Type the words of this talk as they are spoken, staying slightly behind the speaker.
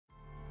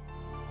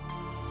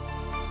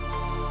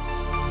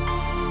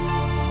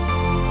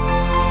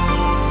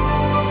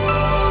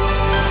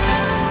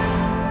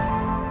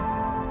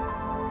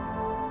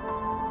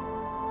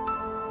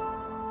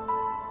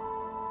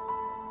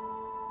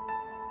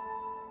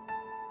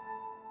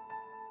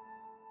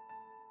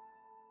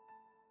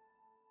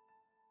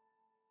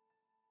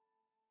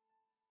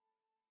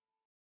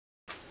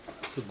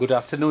So good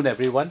afternoon,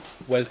 everyone.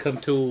 Welcome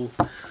to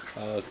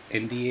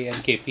NDA and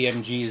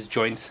KPMG's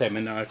joint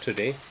seminar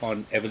today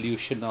on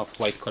evolution of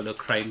white-collar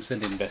crimes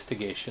and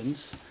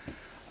investigations.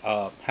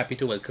 Happy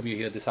to welcome you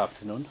here this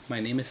afternoon. My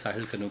name is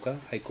Sahil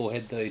Kanuka. I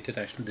co-head the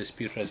International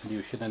Dispute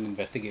Resolution and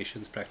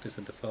Investigations practice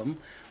at the firm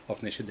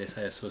of Nishith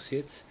Desai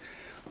Associates.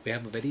 We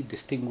have a very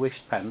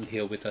distinguished panel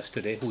here with us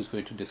today who is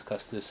going to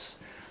discuss this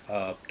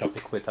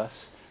topic with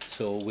us.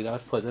 So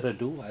without further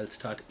ado, I'll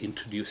start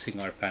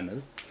introducing our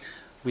panel.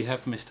 We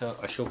have Mr.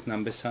 Ashok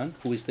Nambisan,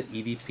 who is the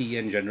EVP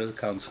and General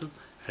Counsel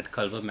at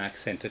Culver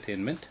Max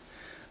Entertainment.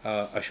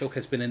 Ashok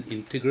has been an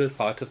integral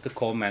part of the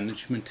core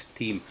management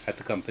team at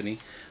the company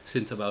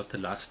since about the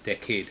last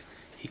decade.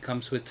 He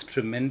comes with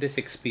tremendous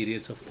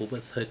experience of over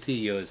 30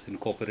 years in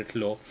corporate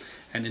law,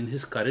 and in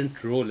his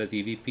current role as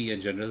EVP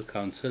and General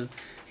Counsel,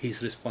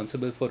 he's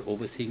responsible for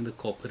overseeing the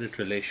corporate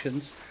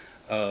relations,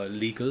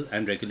 legal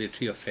and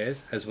regulatory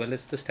affairs, as well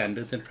as the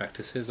standards and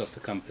practices of the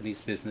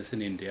company's business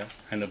in India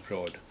and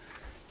abroad.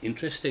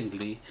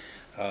 Interestingly,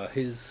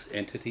 his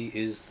entity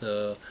is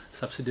the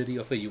subsidiary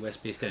of a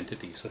US-based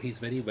entity, so he's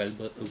very well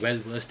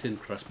versed in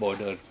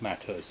cross-border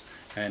matters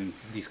and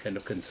these kind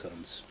of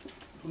concerns.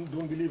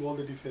 Don't believe all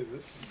that he says.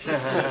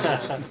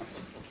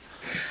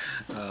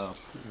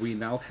 We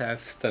now have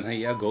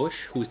Tanhaya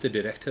Ghosh, who is the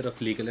Director of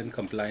Legal and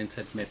Compliance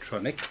at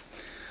Medtronic.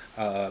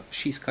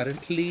 She's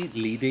currently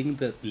leading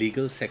the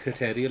legal,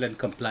 secretarial and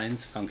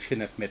compliance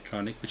function at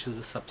Medtronic, which is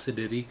a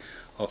subsidiary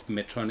of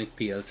Medtronic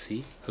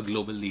PLC, a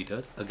global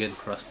leader, again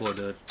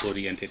cross-border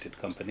orientated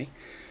company.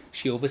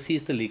 She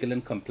oversees the legal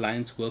and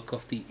compliance work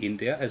of the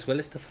India as well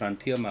as the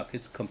frontier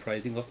markets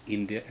comprising of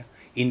India,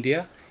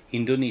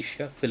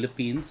 Indonesia,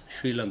 Philippines,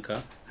 Sri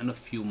Lanka and a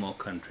few more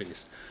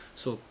countries.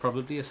 So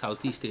probably a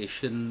Southeast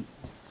Asian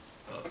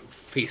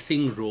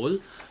facing role,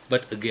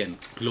 but again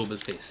global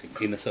facing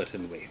in a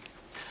certain way.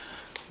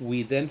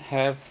 We then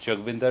have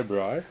Jagvinder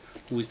Brar,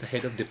 who is the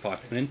head of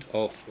Department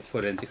of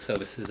Forensic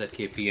Services at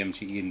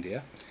KPMG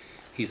India.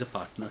 He's a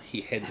partner.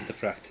 He heads the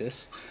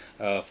practice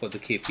for the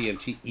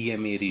KPMG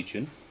EMA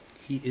region.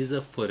 He is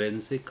a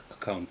forensic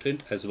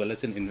accountant as well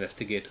as an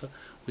investigator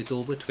with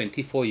over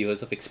 24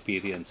 years of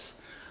experience.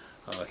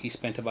 He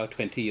spent about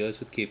 20 years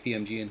with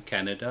KPMG in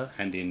Canada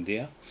and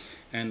India,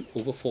 and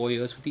over 4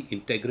 years with the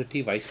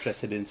Integrity Vice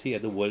Presidency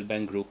at the World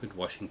Bank Group in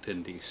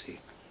Washington, D.C.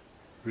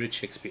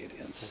 Rich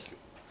experience.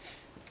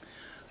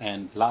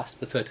 And last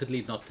but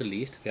certainly not the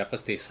least,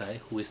 Webunar+RoundTable Desai,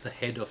 who is the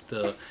head of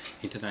the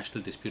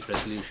International Dispute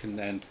Resolution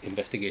and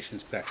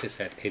Investigations practice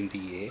at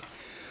NDA.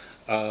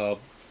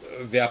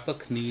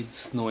 Vyapak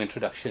needs no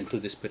introduction to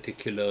this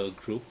particular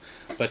group,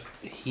 but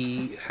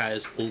he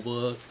has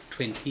over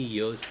 20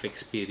 years of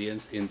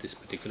experience in this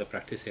particular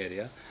practice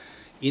area.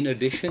 In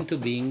addition to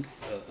being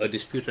a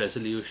dispute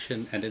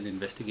resolution and an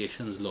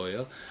investigations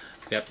lawyer,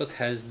 Vyapak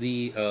has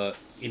the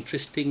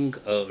interesting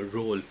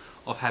role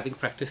of having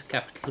practiced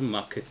capital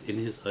markets in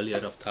his earlier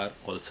avatar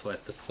also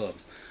at the firm.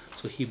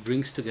 So he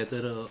brings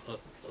together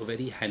a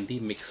very handy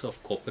mix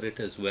of corporate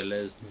as well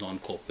as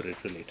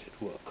non-corporate related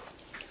work.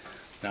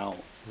 Now,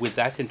 with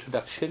that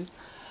introduction,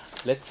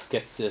 let's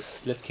kick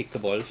the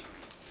ball,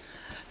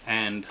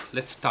 and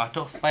let's start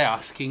off by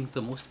asking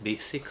the most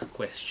basic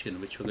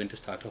question, which we're going to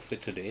start off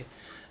with today.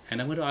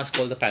 And I'm going to ask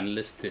all the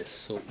panelists this,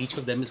 so each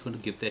of them is going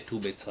to give their 2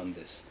 bits on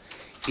this.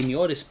 In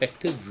your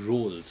respective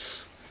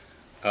roles,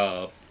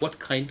 what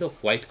kind of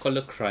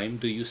white-collar crime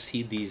do you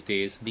see these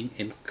days being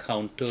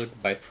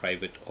encountered by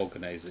private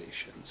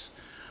organizations?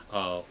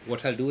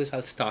 What I'll do is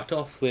I'll start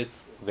off with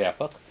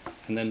Vyapak,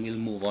 and then we'll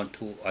move on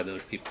to other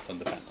people on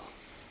the panel.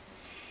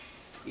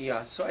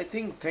 Yeah, so I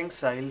think thanks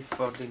Sahil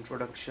for the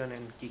introduction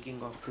and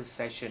kicking off this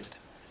session.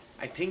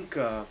 I think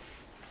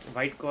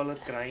white-collar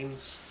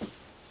crimes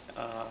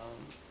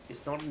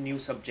is not a new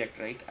subject,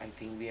 right? I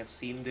think we have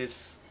seen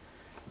this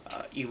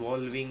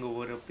evolving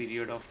over a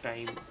period of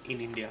time in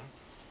India.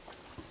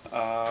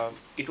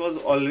 It was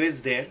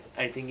always there,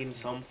 I think, in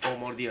some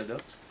form or the other,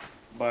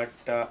 but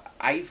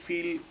I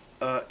feel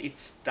it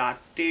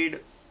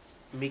started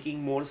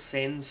making more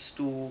sense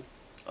to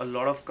a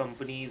lot of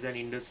companies and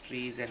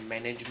industries and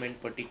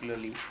management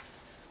particularly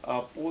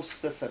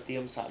post the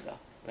Satyam saga,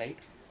 right?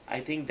 I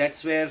think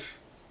that's where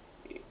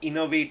in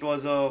a way it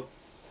was a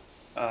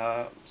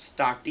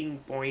starting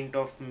point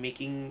of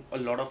making a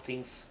lot of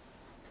things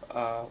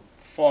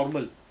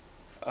formal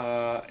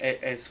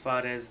as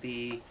far as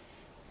the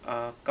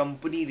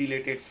company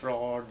related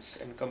frauds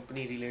and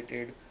company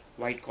related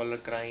white collar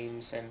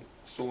crimes and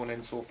so on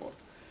and so forth.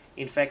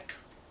 In fact,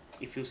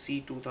 if you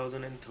see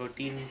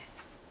 2013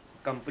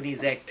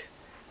 Companies Act,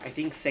 I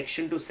think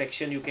section to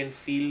section you can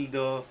feel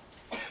the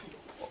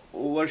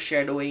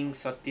overshadowing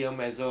Satyam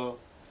as a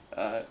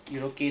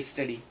case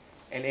study,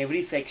 and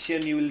every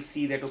section you will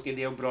see that okay,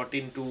 they have brought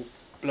in to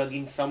plug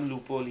in some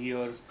loophole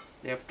here,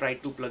 they have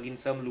tried to plug in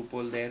some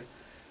loophole there.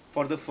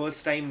 For the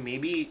first time,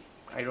 maybe,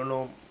 I don't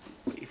know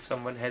if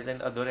someone has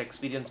an other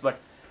experience, but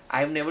I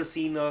have never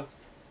seen a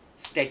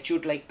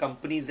statute like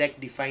Companies Act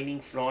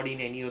defining fraud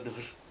in any other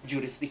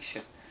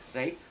jurisdiction,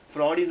 right?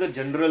 Fraud is a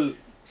general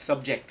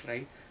subject,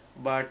 right?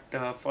 But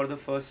for the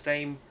first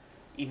time,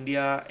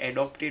 India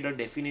adopted a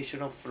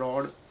definition of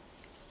fraud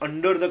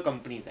under the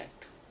Companies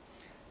Act,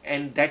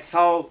 and that's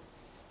how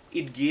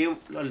it gave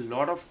a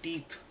lot of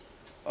teeth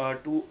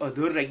to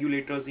other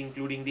regulators,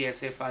 including the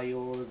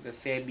SFIOs, the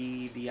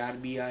SEBI, the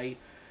RBI,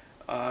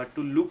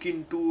 to look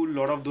into a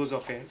lot of those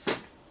affairs.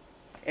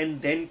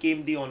 And then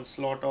came the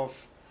onslaught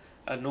of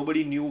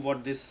nobody knew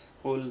what this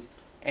whole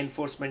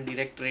enforcement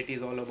directorate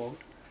is all about,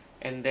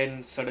 and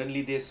then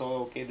suddenly they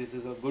saw, okay, this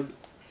is a good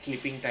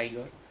sleeping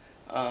tiger,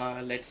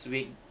 let's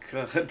wake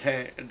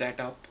that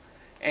up.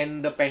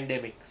 And the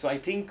pandemic, so I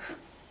think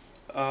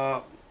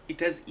it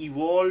has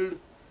evolved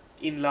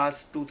in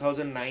last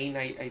 2009.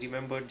 I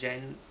remember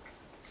Jan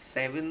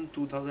 7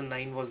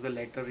 2009 was the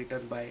letter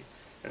written by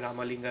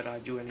Ramalinga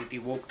Raju, and it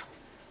evoked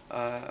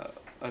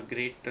a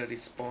great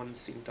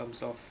response in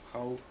terms of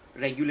how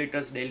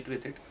regulators dealt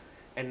with it.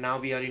 And now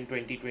we are in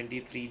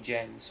 2023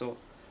 Jan, so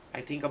I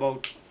think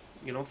about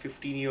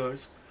 15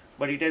 years,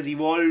 but it has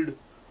evolved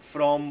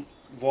from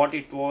what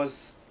it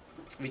was,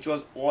 which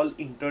was all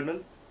internal,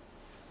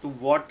 to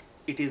what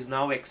it is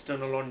now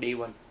external on day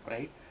one,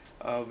 right?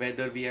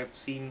 Whether we have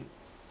seen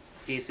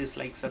cases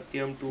like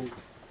Satyam, to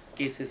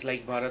cases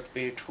like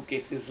BharatPe, to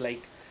cases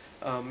like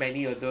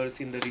many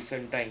others in the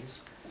recent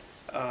times.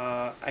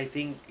 I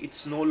think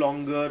it's no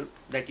longer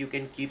that you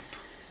can keep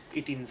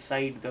it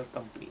inside the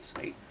companies,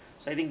 right?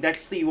 So I think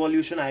that's the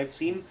evolution I've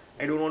seen.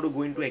 I don't want to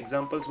go into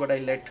examples, but I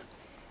let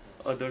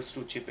others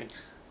to chip in.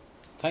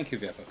 Thank you,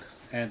 Vyapak.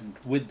 And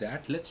with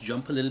that, let's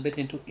jump a little bit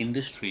into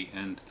industry.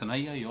 And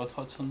Tanaya, your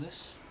thoughts on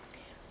this?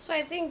 So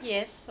I think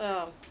yes,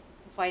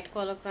 white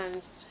collar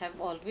crimes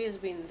have always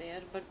been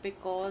there, but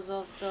because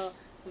of the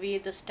way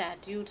the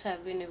statutes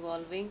have been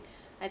evolving,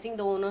 I think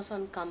the onus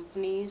on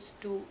companies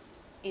to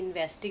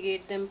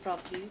investigate them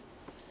properly,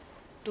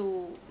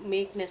 to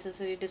make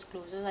necessary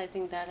disclosures, I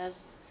think that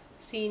has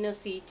seen a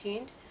sea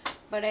change.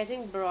 But I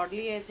think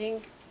broadly, I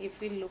think if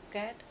we look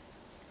at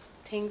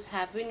things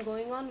have been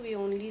going on, we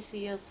only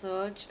see a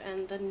surge,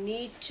 and the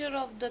nature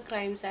of the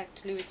crimes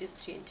actually which is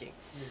changing.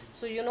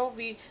 So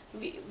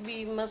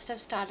we must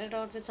have started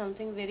out with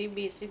something very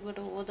basic, but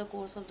over the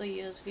course of the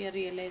years we are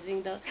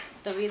realizing the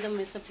way the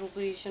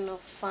misappropriation of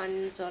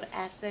funds or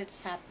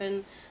assets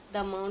happen, the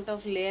amount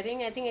of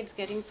layering, I think it's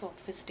getting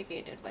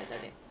sophisticated by the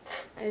day,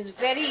 and it's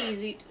very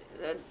easy.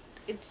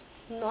 It's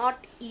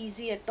not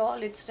easy at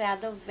all. It's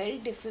rather very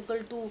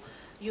difficult to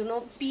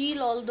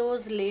peel all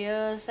those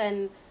layers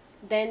and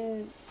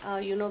then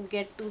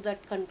get to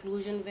that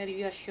conclusion where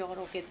you are sure,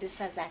 okay, this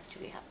has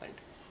actually happened.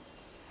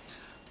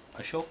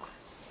 Ashok?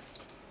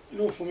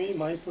 For me,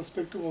 my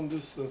perspective on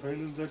this side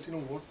is that,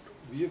 what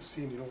we have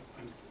seen,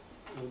 and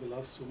over the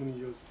last so many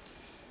years,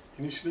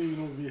 initially,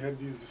 we had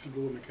these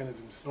whistleblower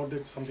mechanisms. It's not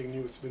that it's something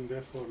new, it's been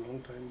there for a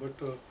long time, but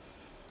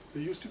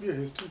there used to be a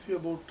hesitancy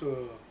about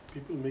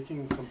people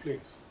making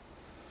complaints.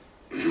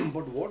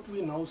 But what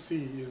we now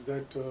see is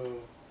that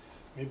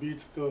maybe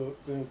it's the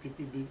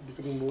people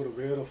becoming more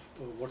aware of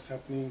what's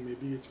happening.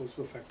 Maybe it's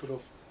also a factor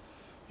of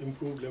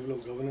improved level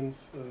of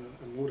governance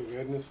and more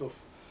awareness of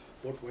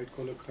what white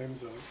collar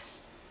crimes are.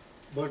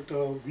 But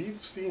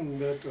we've seen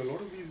that a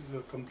lot of these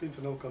complaints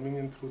are now coming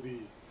in through the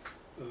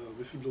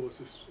whistleblower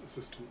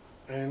system,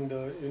 and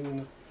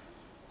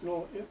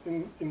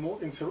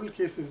in several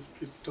cases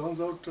it turns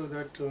out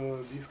that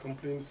these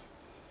complaints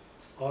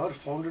are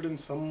founded in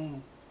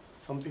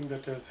something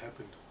that has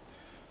happened.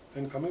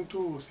 And coming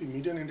to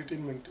media and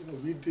entertainment,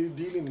 we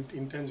deal in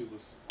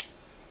intangibles,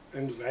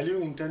 and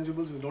valuing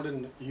intangibles is not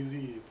an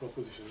easy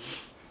proposition.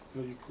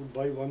 You could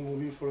buy one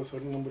movie for a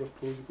certain number of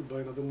crores, you could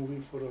buy another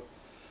movie for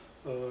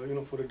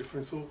a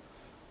different. So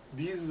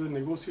these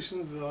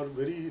negotiations are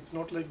it's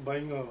not like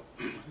buying a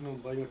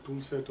buying a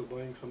tool set or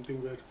buying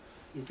something where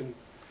you can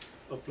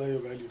apply a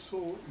value.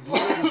 So these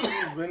are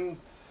issues when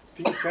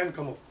things can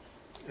come up,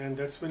 and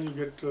that's when you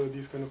get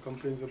these kind of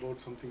complaints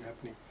about something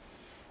happening.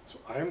 So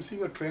I am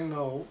seeing a trend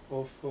now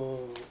of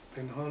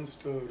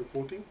enhanced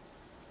reporting,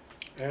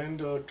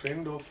 and a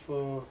trend of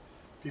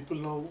people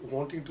now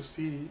wanting to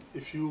see,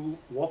 if you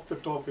walk the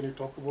talk and you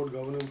talk about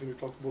governance and you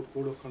talk about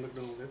code of conduct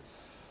and all that,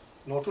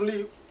 not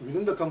only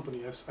within the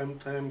company, as I'm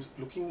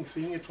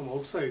seeing it from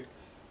outside,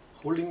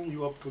 holding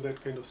you up to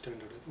that kind of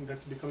standard. I think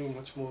that's becoming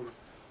much more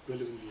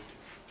relevant these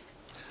days.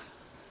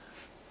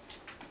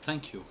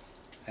 Thank you.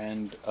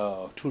 And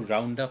to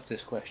round up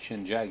this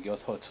question, Jag, your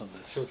thoughts on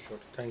this? Sure.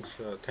 Thanks,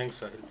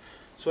 Sahil.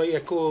 So I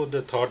echo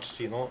the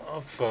thoughts,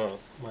 of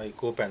my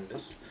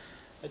co-panelists.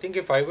 I think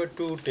if I were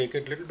to take a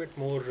little bit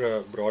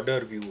more broader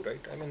view, right?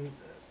 I mean,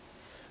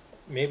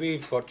 maybe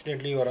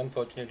fortunately or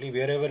unfortunately,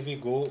 wherever we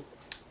go,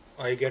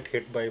 I get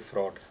hit by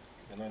fraud,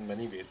 in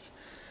many ways.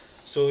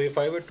 So if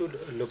I were to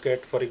look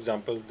at, for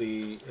example,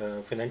 the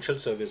financial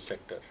service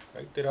sector,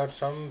 right? There are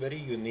some very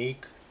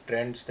unique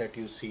trends that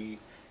you see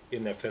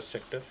in FS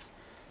sector.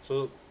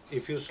 So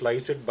if you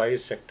slice it by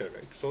sector,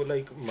 right? So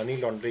like money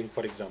laundering,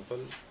 for example,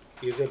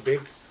 is a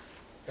big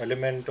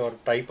element or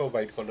type of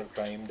white collar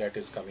crime that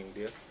is coming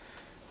there.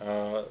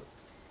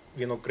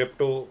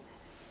 Crypto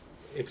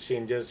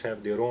exchanges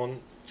have their own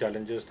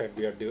challenges that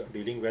they are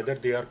dealing, whether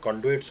they are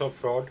conduits of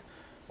fraud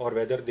or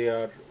whether they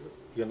are,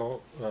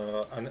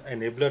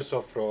 enablers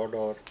of fraud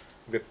or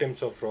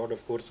victims of fraud.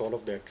 Of course, all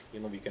of that,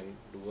 we can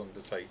do on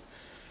the side.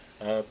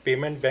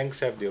 Payment banks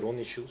have their own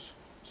issues.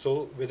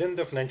 So within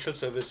the financial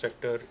service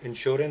sector,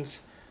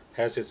 insurance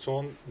has its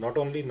own, not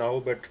only now,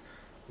 but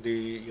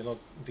the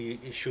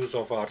issues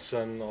of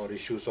arson or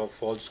issues of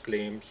false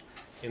claims,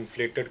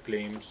 inflated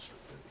claims,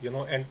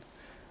 and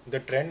the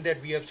trend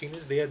that we have seen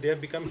is they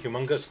have become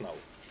humongous now,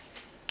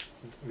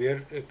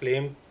 where a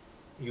claim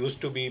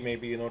used to be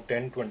maybe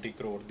 10-20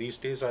 crore. These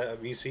days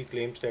we see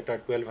claims that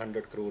are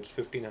 1200 crores,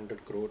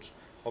 1500 crores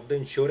of the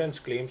insurance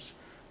claims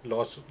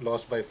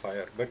lost by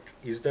fire. But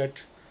is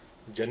that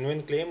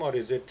genuine claim, or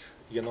is it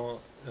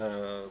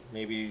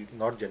maybe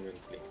not genuine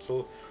claim?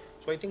 So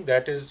I think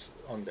that is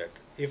on that.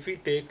 If we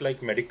take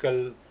like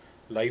medical,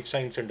 life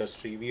science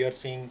industry, we are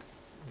seeing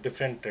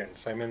different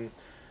trends. I mean,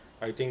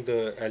 I think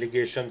the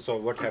allegations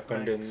of what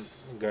happened in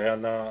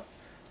Guyana,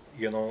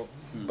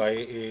 by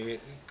a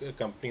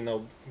company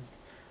now,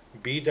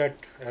 be that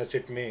as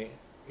it may,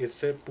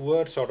 it's a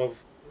poor sort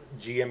of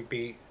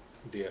GMP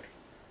there,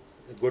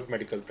 good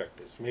medical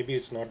practice. Maybe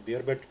it's not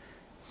there, but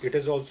it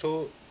is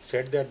also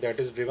said that that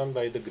is driven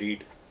by the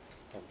greed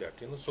of that,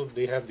 so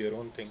they have their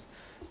own thing.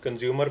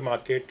 Consumer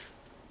market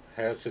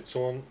has its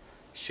own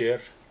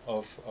share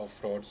of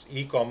frauds.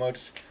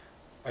 E-commerce,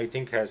 I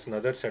think, has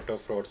another set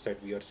of frauds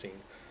that we are seeing.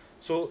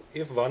 So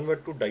if one were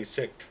to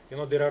dissect,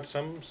 there are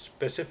some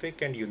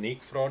specific and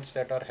unique frauds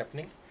that are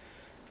happening.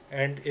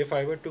 And if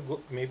I were to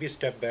go, maybe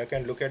step back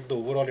and look at the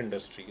overall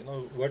industry,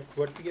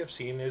 what we have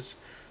seen is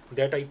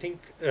that I think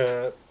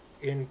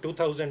in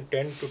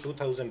 2010 to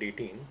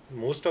 2018,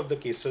 most of the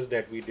cases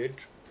that we did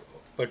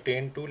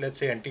pertain to, let's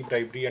say,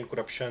 anti-bribery and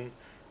corruption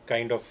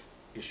kind of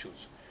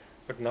issues.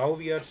 But now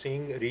we are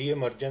seeing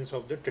re-emergence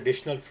of the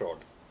traditional fraud.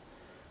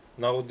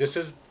 Now this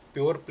is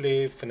pure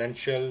play,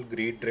 financial,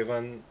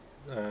 greed-driven,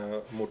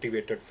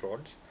 motivated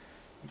frauds,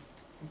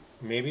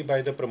 maybe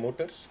by the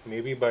promoters,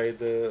 maybe by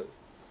the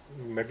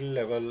middle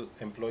level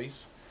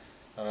employees,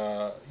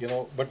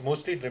 but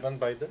mostly driven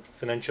by the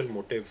financial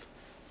motive.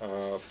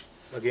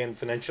 Again,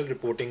 financial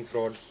reporting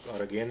frauds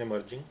are again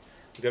emerging.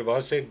 There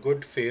was a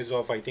good phase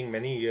of, I think,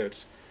 many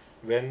years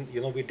when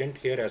we didn't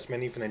hear as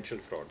many financial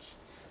frauds,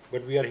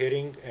 but we are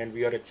hearing, and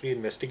we are actually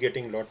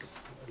investigating lot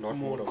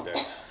more of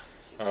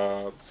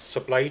that.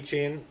 Supply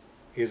chain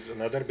is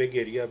another big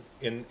area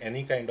in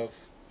any kind of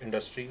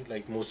industry,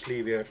 like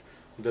mostly where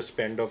the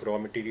spend of raw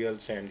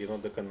materials and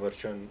the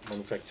conversion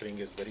manufacturing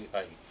is very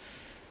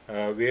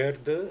high, where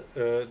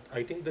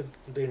I think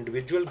the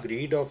individual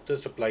greed of the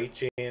supply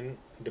chain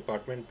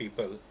department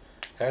people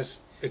has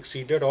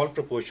exceeded all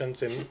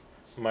proportions in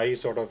my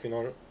sort of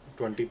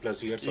 20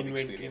 plus years of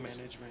experience. Inventory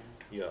management.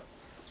 Yeah.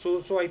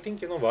 So I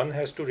think one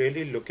has to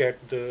really look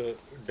at the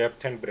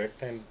depth and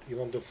breadth, and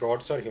the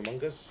frauds are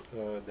humongous.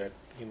 That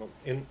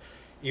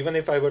even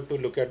if I were to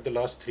look at the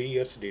last 3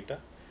 years data,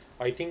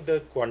 I think the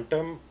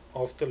quantum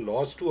of the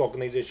loss to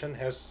organization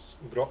has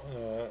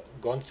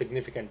gone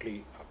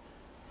significantly up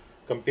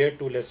compared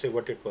to, let's say,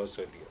 what it was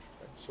earlier.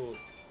 Right?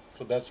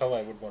 So that's how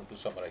I would want to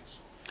summarize.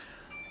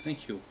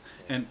 Thank you.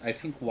 And I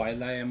think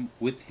while I am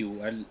with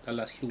you,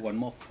 I'll ask you one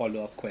more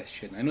follow-up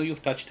question. I know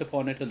you've touched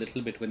upon it a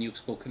little bit when you've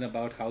spoken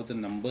about how the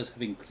numbers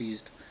have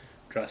increased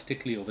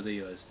drastically over the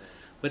years.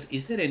 But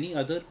is there any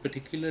other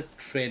particular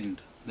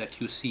trend that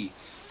you see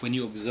when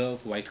you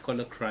observe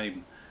white-collar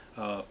crime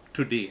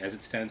today, as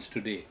it stands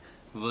today,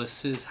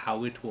 versus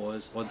how it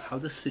was, or how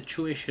the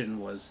situation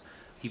was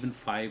even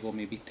 5 or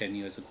maybe 10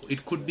 years ago?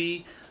 It could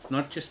be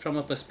not just from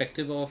a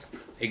perspective of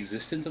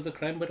existence of the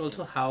crime, but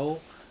also how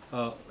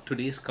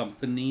today's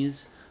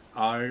companies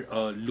are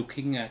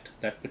looking at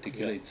that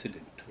particular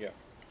incident. Yeah.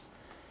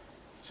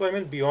 So I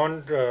mean,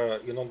 beyond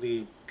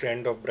the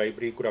trend of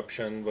bribery,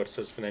 corruption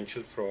versus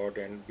financial fraud,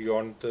 and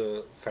beyond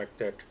the fact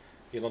that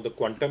the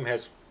quantum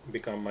has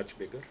become much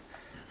bigger,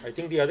 I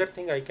think the other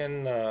thing I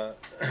can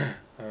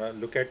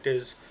look at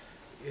is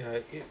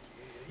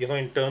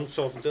in terms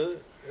of the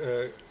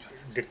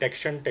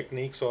detection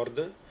techniques or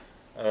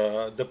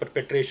the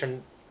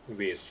perpetration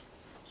ways.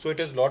 So it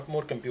is a lot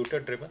more computer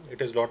driven, it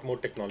is a lot more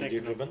technology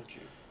driven.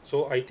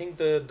 So I think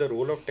the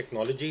role of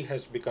technology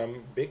has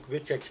become big,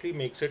 which actually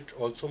makes it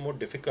also more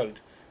difficult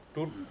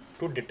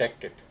to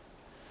detect it.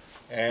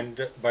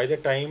 And by the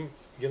time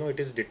it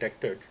is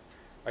detected,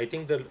 I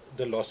think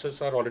the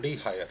losses are already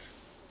higher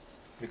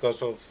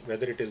because of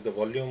whether it is the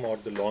volume or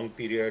the long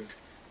period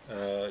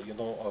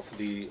of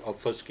the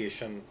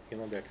obfuscation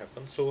that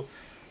happens. So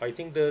I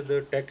think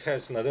the tech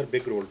has another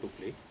big role to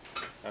play.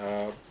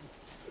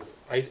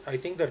 I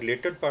think the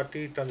related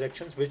party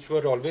transactions, which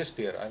were always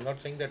there, I'm not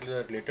saying that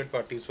the related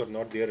parties were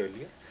not there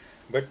earlier,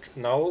 but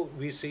now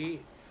we see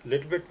a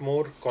little bit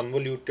more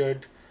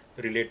convoluted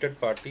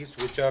related parties,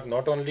 which are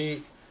not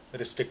only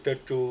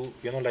restricted to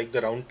like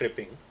the round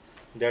tripping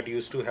that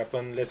used to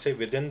happen, let's say,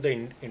 within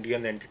the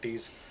Indian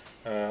entities,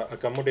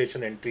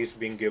 accommodation entries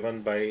being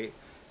given by,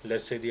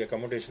 let's say, the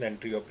accommodation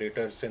entry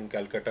operators in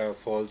Calcutta,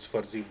 false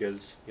fuzzy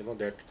bills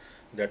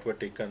that were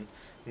taken.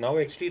 Now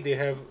actually they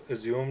have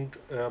assumed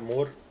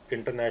more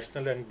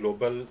international and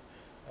global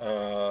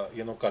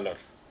color.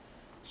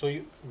 So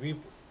we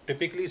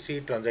typically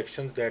see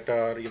transactions that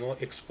are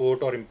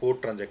export or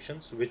import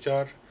transactions, which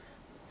are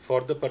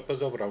for the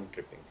purpose of round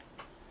tripping.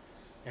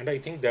 And I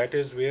think that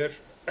is where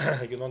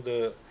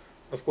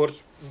of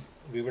course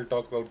we will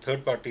talk about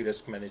third party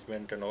risk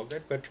management and all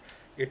that, but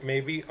it may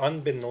be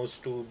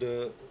unbeknownst to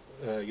the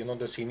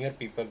the senior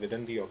people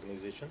within the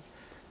organization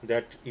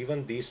that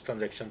even these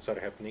transactions are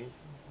happening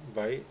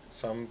by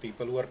some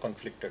people who are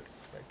conflicted,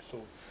 right?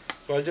 So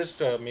I'll just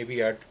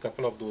maybe add a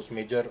couple of those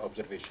major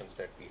observations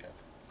that we have.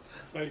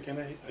 Sorry, can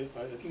I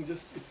think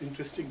just it's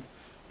interesting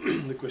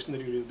the question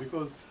that you raised,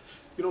 because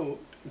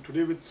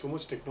today with so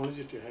much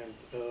technology at your hand,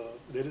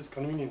 there is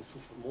convenience. So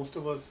for most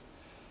of us,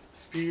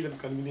 speed and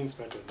convenience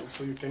matter. No?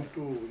 So you tend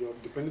to, your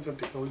dependence on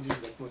technology is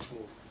that much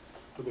more.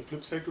 But the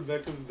flip side to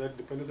that is that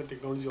dependence on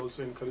technology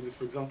also encourages,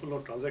 for example, now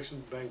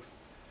transactions with banks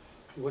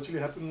virtually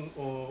happen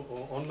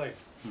online.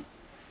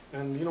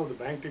 And the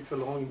bank takes a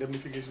long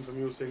indemnification from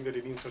you saying that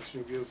any instruction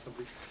you give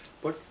something.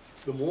 But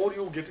the more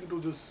you get into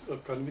this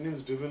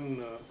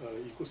convenience-driven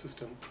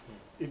ecosystem,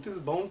 it is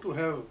bound to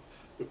have,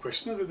 the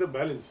question is the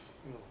balance.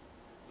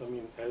 I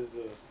mean, as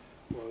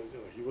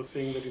he was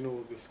saying that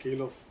the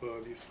scale of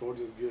these frauds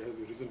has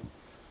risen,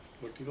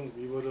 but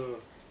we were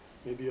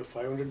maybe a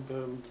 500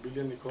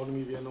 billion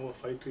economy. We are now a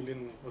 5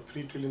 trillion or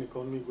 3 trillion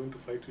economy, going to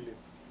 5 trillion.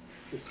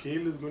 The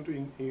scale is going to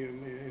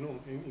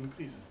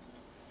increase,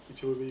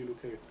 whichever way you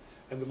look at it.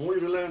 And the more you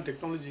rely on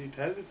technology, it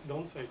has its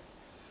downsides.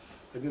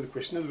 I think the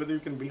question is whether you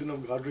can build enough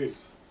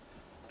guardrails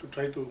to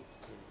try to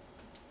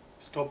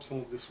stop some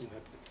of this from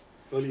happening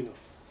early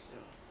enough.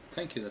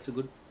 Thank you. That's a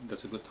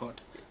good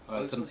thought.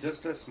 Also,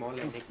 just a small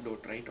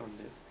anecdote, right, on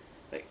this.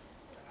 Like,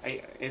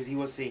 as he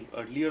was saying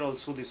earlier,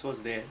 also this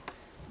was there,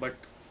 but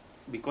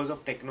because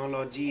of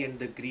technology and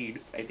the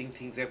greed, I think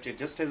things have changed.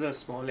 Just as a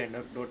small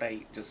anecdote, I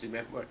just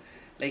remember,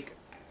 like,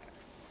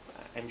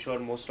 I'm sure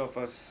most of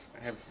us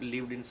have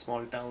lived in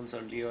small towns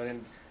earlier,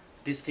 and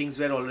these things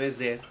were always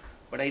there.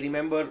 But I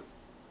remember,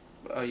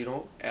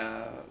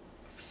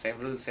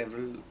 several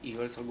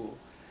years ago,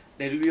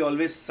 there will be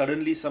always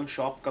suddenly some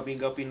shop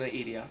coming up in an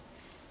area,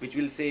 which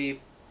will say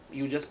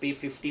you just pay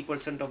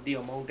 50% of the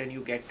amount and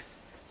you get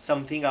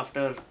something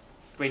after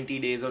 20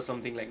 days or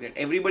something like that.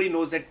 Everybody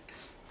knows that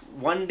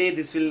one day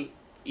this will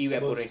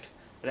evaporate,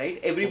 right?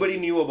 Everybody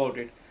knew about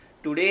it.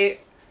 Today,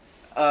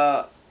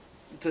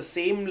 the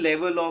same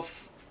level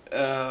of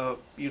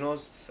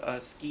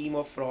scheme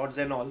of frauds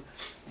and all,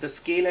 the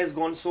scale has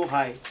gone so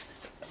high.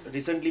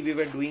 Recently we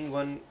were doing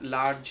one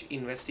large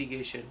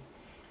investigation.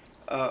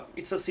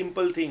 It's a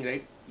simple thing,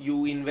 right?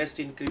 You invest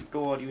in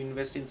crypto or you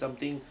invest in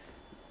something,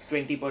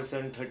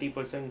 20%,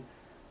 30%.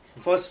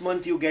 First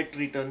month you get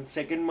return,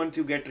 second month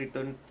you get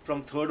return,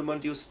 from third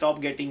month you stop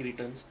getting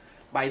returns.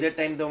 By the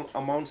time the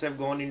amounts have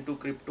gone into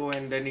crypto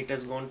and then it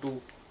has gone to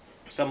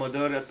some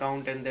other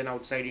account and then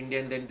outside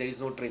India, and then there is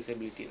no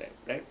traceability,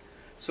 right?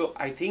 So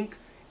I think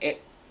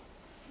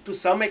to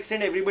some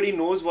extent everybody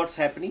knows what's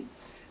happening.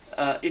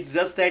 It's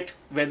just that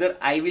whether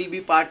I will be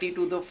party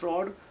to the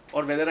fraud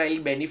or whether I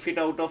will benefit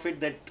out of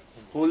it, that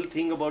whole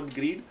thing about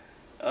greed,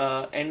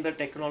 and the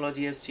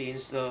technology has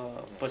changed the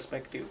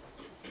perspective.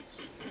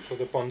 So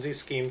the Ponzi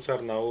schemes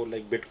are now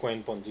like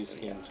Bitcoin Ponzi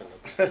schemes.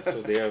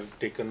 So they have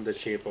taken the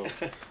shape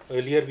of.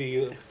 Earlier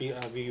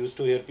we used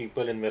to hear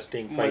people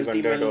investing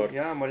 500 or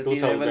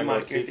 2,000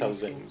 or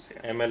 3,000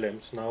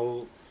 MLMs.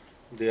 Now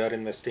they are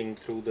investing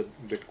through the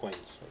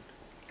Bitcoins.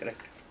 Right?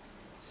 Correct.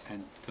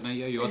 And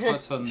Tanaya, your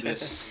thoughts on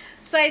this?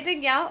 So I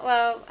think,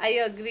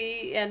 I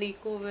agree and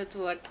echo with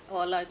what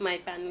all of my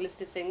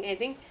panelists are saying. I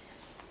think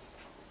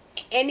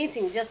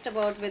anything, just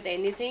about with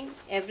anything,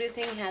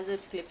 everything has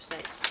its flip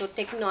side. So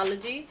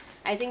technology,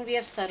 I think we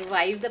have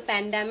survived the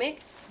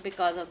pandemic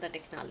because of the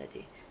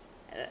technology.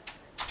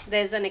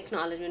 There's an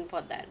acknowledgement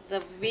for that.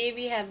 The way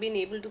we have been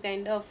able to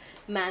kind of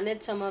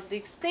manage some of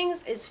these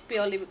things is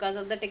purely because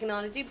of the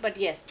technology. But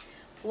yes,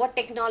 what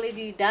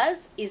technology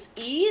does is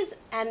ease,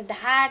 and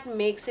that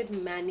makes it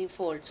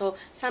manifold. So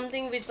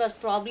something which was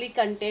probably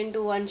contained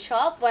to one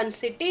shop, one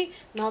city,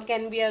 now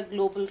can be a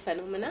global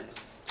phenomena.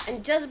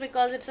 And just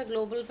because it's a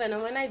global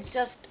phenomena, it's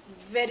just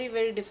very,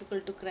 very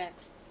difficult to crack.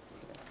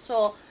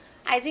 So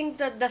I think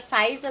that the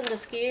size and the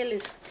scale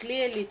is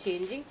clearly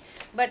changing.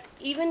 But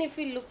even if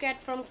we look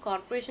at from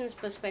corporations'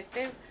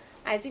 perspective,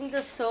 I think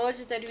the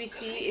surge that we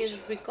see is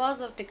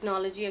because of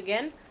technology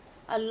again.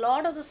 A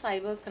lot of the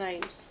cyber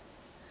crimes,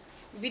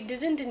 we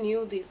didn't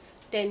knew this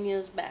 10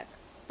 years back,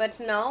 but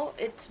now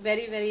it's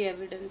very, very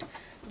evident.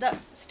 The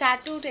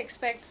statute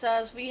expects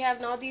us, we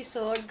have now these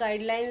CERT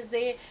guidelines,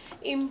 they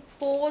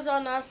impose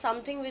on us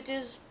something which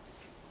is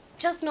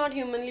just not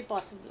humanly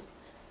possible.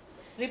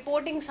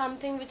 Reporting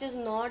something which is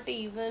not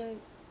even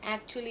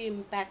actually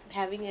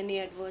having any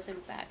adverse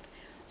impact.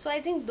 So I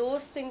think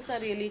those things are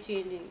really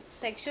changing.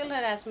 Sexual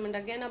harassment,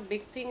 again a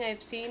big thing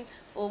I've seen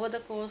over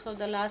the course of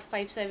the last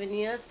 5-7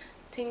 years.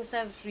 Things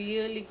have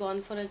really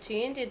gone for a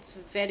change. It's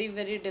very,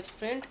 very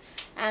different,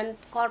 and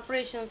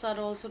corporations are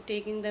also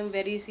taking them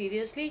very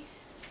seriously.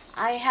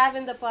 I have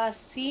in the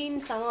past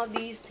seen some of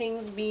these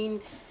things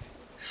being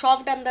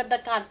shoved under the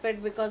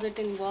carpet because it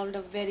involved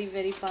a very,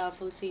 very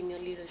powerful senior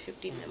leadership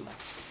team member.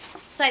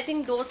 So I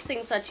think those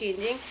things are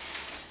changing.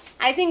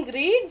 I think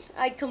greed,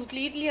 I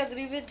completely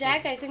agree with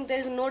Jack. I think there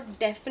is no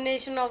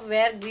definition of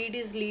where greed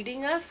is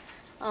leading us.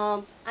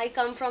 I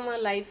come from a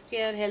life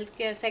care,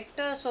 healthcare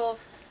sector, so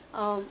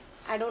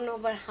I don't know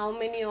about how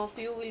many of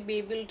you will be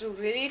able to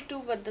relate to,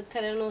 but the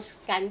Theranos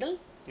scandal.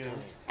 Yeah.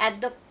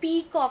 At the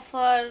peak of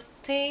her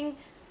thing,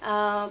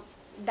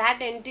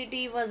 that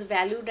entity was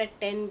valued at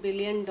 $10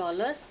 billion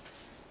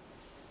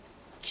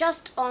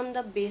just on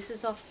the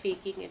basis of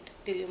faking it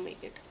till you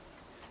make it.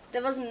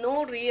 There was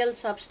no real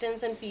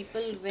substance, and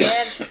people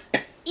were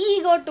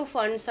eager to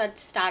fund such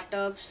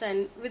startups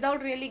and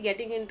without really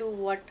getting into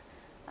what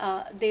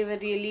they were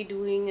really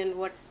doing and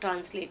what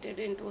translated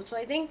into. So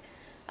I think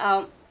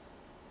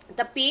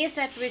the pace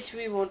at which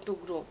we want to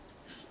grow,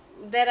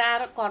 there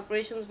are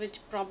corporations which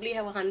probably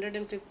have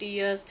 150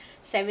 years,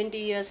 70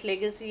 years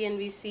legacy, and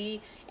we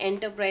see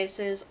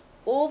enterprises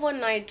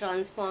overnight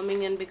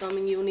transforming and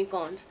becoming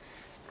unicorns.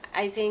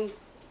 I think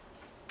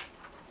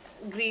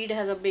greed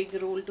has a big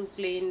role to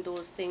play in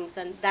those things,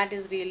 and that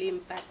is really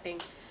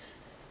impacting.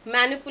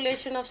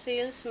 Manipulation of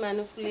sales,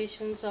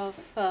 manipulations of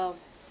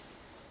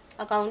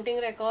accounting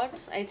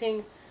records, I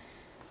think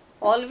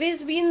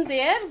always been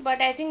there,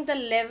 but I think the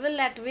level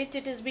at which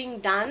it is being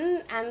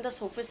done and the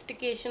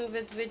sophistication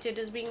with which it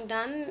is being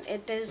done,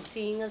 it is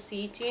seeing a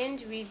sea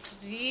change. We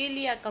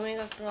really are coming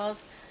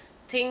across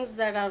things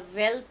that are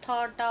well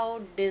thought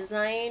out,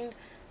 designed.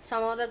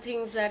 Some of the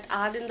things that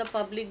are in the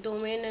public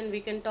domain and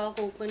we can talk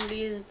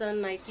openly is the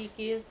Nike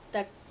case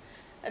that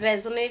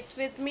resonates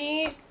with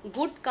me.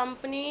 Good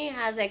company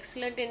has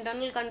excellent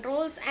internal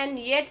controls, and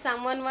yet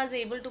someone was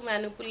able to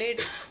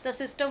manipulate the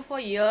system for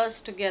years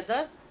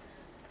together.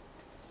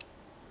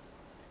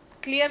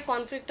 Clear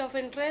conflict of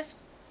interest.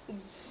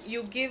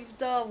 You give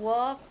the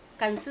work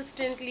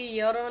consistently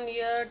year on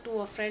year to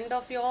a friend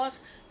of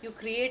yours, you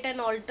create an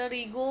alter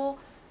ego,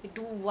 you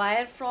do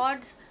wire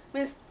frauds.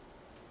 Means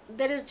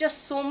there is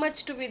just so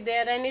much to be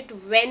there, and it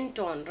went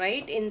on,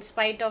 right, in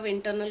spite of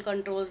internal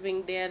controls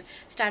being there,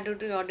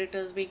 statutory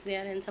auditors being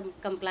there, and some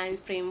compliance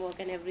framework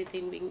and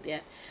everything being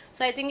there.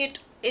 So I think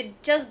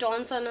it just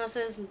dawns on us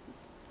as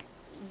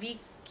we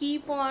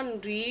keep on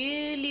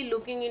really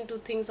looking into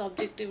things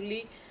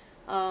objectively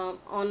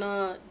on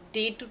a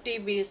day-to-day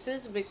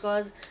basis,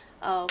 because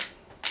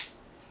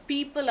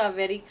people are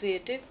very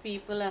creative,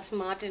 people are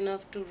smart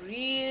enough to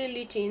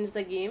really change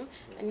the game,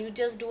 and you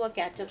just do a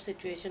catch-up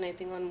situation, I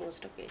think, on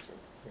most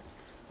occasions.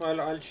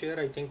 Well, I'll share,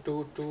 I think,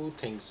 two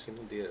things,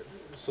 there.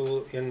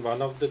 So in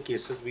one of the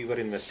cases we were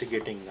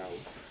investigating now,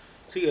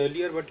 see,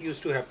 earlier what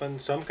used to happen,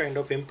 some kind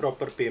of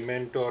improper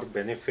payment or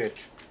benefit,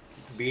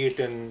 be it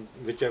in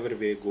whichever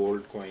way,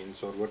 gold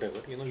coins or whatever,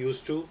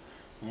 used to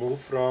move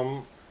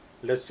from,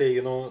 let's say,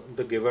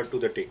 the giver to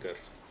the taker,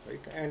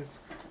 right? And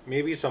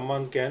maybe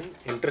someone can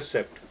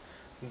intercept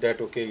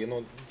that, okay,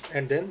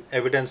 and then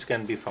evidence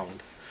can be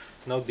found.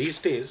 Now these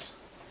days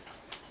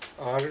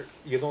are,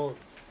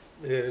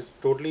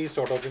 totally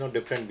sort of,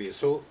 different ways.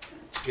 So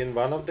in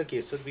one of the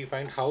cases we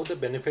find how the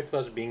benefit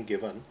was being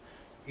given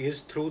is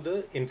through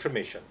the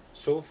information.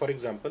 So for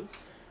example,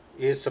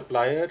 a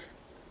supplier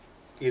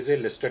is a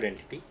listed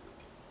entity.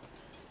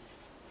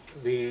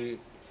 The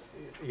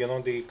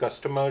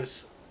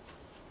customers,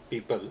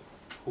 people,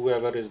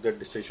 whoever is the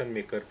decision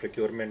maker,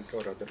 procurement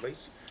or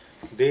otherwise,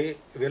 they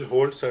will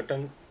hold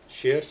certain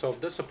shares of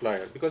the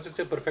supplier, because it's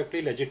a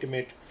perfectly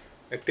legitimate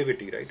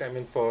activity, right? I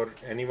mean, for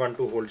anyone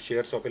to hold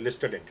shares of a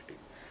listed entity.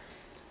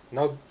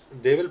 Now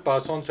they will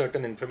pass on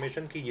certain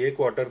information कि ये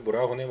quarter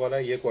बुरा होने वाला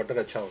है, ये quarter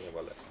अच्छा होने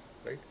वाला है,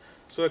 right?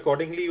 So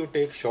accordingly you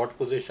take short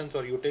positions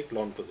or you take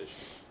long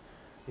positions.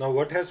 Now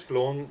what has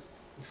flown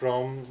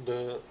from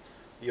the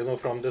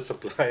from the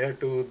supplier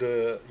to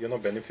the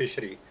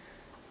beneficiary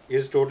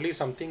is totally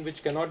something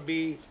which cannot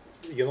be,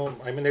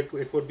 I mean,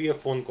 it would be a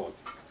phone call.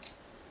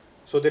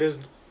 So there is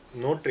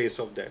no trace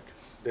of that.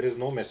 There is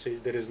no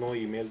message, there is no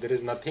email, there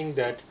is nothing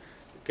that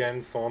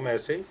can form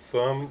as a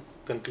firm,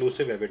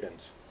 conclusive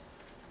evidence.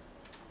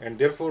 And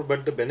therefore,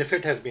 but the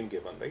benefit has been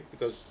given, right?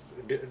 Because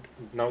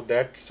now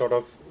that sort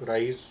of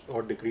rise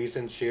or decrease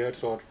in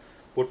shares or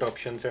put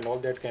options and all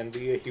that can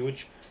be a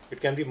huge,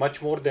 it can be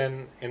much more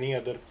than any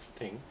other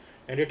thing.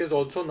 And it is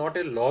also not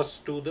a loss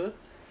to the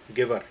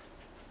giver.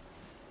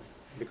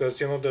 Because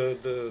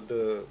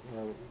the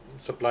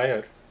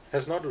supplier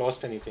has not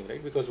lost anything,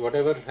 right? Because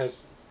whatever has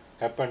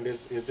happened is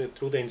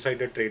through the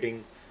insider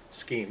trading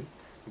scheme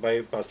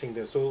by passing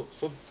this. So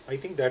I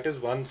think that is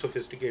one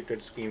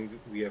sophisticated scheme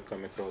we have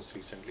come across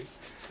recently.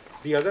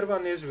 The other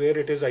one is where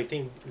it is, I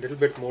think, a little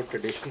bit more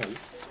traditional,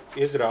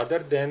 is rather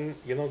than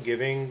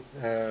giving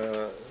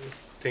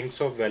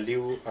things of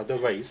value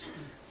otherwise,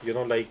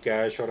 like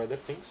cash or other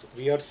things,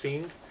 we are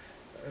seeing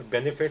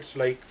benefits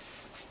like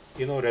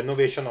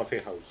renovation of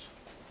a house.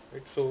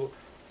 Right? So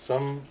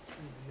some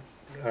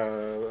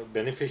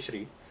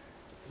beneficiary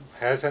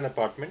has an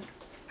apartment,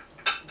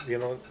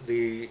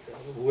 the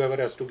whoever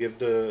has to give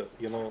the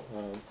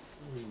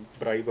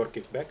bribe or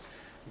kickback,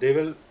 they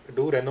will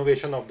do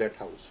renovation of that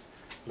house.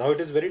 Now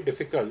it is very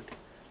difficult,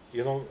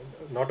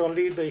 not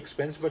only the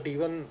expense, but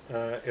even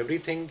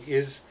everything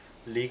is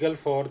legal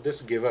for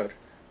this giver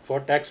for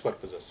tax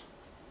purposes.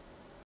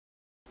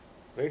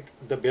 Right?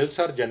 The bills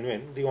are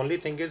genuine. The only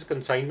thing is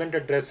consignment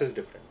address is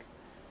different.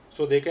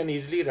 So they can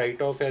easily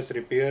write off as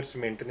repairs,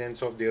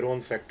 maintenance of their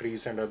own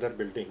factories and other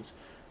buildings,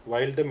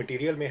 while the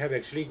material may have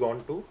actually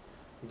gone to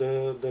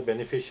the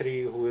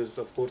beneficiary, who is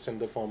of course in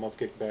the form of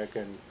kickback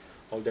and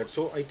all that.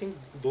 So I think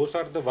those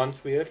are the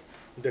ones where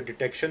the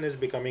detection is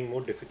becoming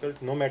more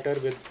difficult, no matter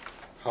with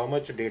how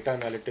much data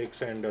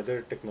analytics and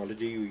other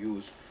technology you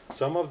use.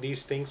 Some of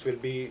these things will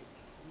be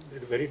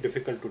very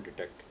difficult to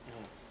detect.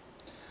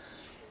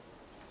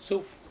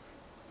 So,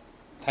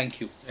 thank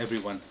you,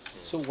 everyone.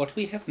 So, what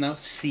we have now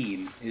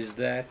seen is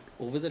that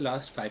over the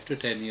last 5 to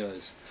 10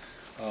 years,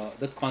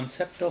 the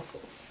concept of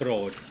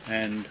fraud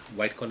and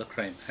white collar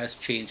crime has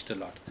changed a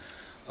lot.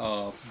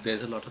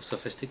 There's a lot of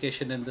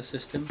sophistication in the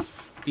system.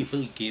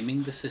 People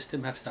gaming the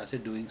system have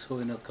started doing so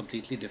in a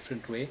completely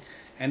different way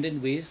and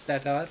in ways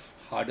that are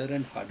harder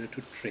and harder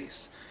to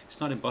trace.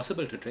 It's not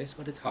impossible to trace,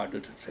 but it's harder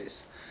to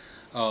trace.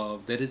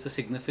 There is a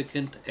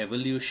significant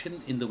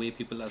evolution in the way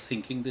people are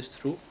thinking this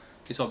through.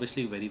 It's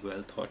obviously very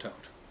well thought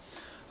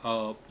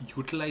out.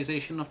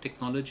 Utilization of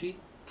technology,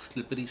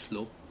 slippery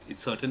slope. It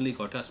certainly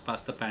got us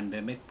past the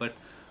pandemic, but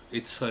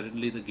it's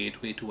certainly the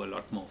gateway to a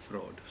lot more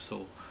fraud.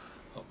 So,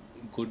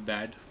 good,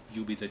 bad,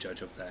 you be the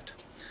judge of that.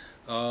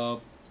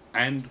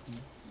 And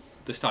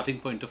the starting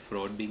point of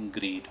fraud being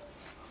greed.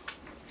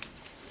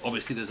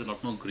 Obviously, there's a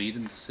lot more greed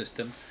in the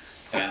system,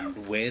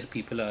 and where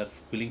people are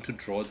willing to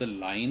draw the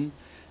line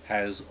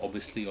has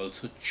obviously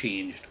also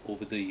changed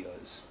over the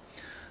years.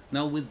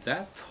 Now, with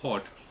that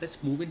thought,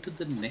 let's move into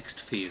the next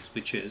phase,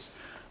 which is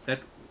that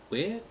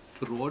where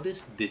fraud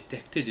is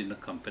detected in a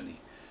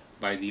company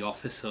by the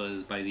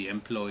officers, by the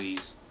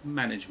employees,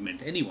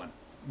 management, anyone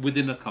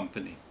within a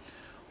company,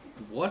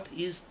 what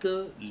is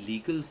the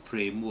legal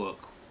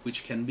framework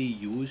which can be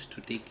used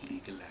to take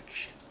legal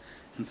action?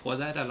 And for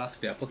that, I'll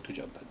ask Vyapak to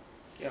jump in.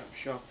 Yeah,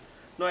 sure.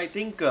 No, I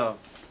think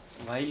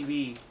while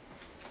we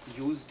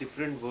use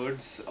different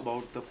words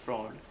about the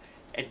fraud,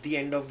 at the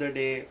end of the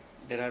day,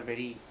 there are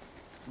very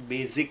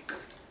basic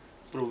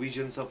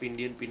provisions of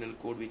Indian Penal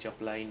Code which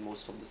apply in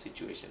most of the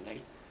situation,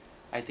 right?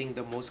 I think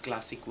the most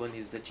classic one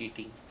is the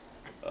cheating,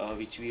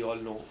 which we all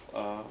know,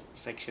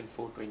 section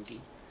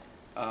 420.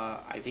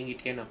 I think it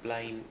can apply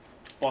in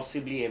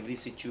possibly every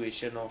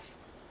situation of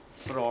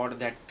fraud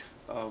that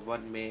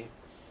one may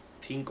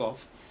think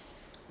of.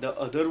 The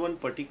other one,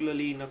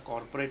 particularly in a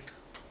corporate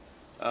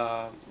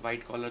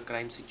white collar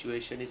crime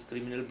situation, is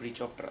criminal breach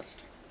of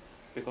trust,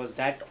 because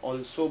that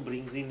also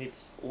brings in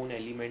its own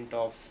element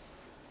of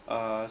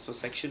so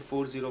section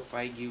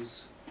 405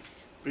 gives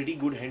pretty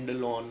good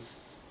handle on,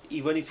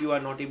 even if you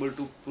are not able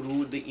to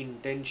prove the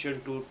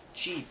intention to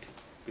cheat,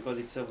 because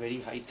it's a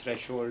very high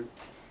threshold,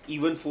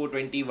 even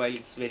 420 while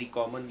it's very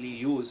commonly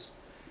used,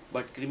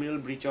 but criminal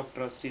breach of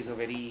trust is a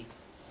very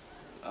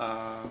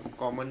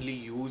commonly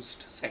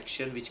used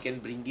section which can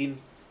bring in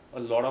a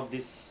lot of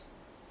these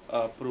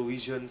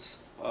provisions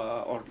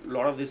or a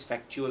lot of these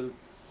factual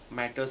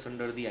matters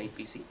under the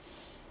IPC.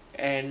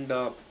 And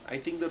I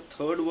think the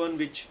third one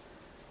which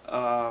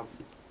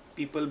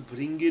people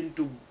bring in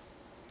to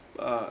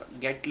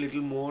get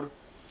little more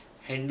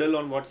handle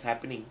on what's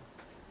happening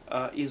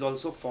is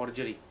also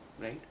forgery,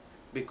 right?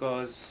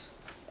 Because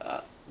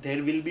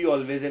there will be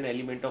always an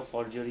element of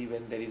forgery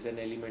when there is an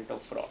element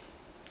of fraud.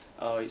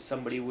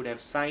 Somebody would have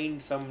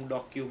signed some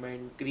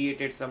document,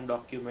 created some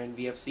document.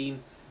 We have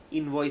seen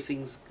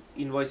invoices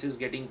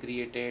getting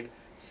created,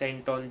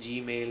 sent on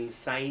Gmail,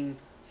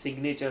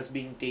 signatures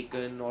being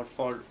taken, or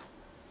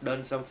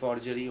done some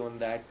forgery on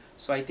that.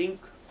 So I think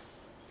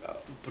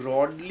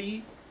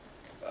broadly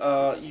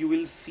you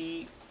will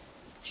see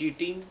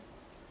cheating,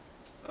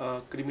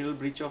 criminal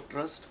breach of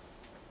trust,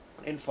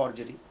 and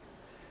forgery.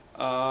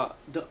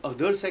 The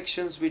other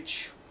sections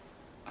which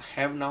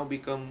have now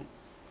become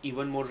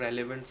even more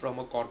relevant from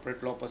a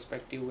corporate law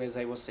perspective, as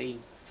I was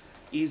saying,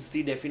 is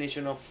the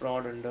definition of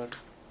fraud under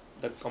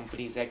the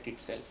Companies Act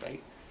itself,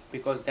 right?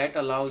 Because that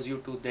allows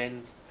you to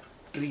then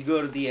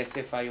trigger the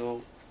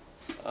SFIO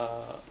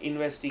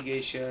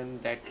investigation,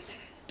 that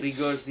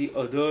triggers the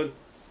other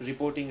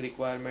reporting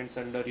requirements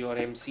under your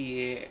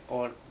MCA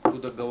or to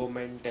the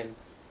government, and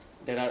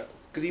there are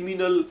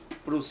criminal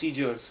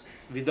procedures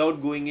without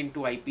going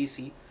into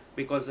IPC,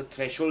 because the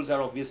thresholds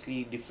are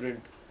obviously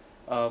different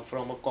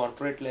from a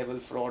corporate level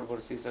fraud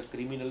versus a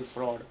criminal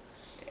fraud,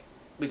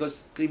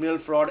 because criminal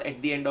fraud at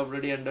the end of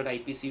the day under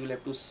IPC will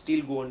have to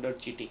still go under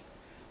cheating.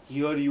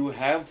 Here you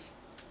have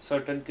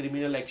certain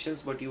criminal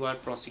actions, but you are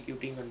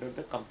prosecuting under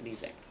the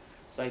Companies Act.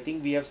 So I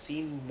think we have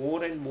seen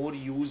more and more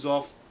use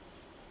of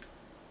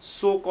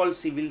so-called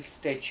civil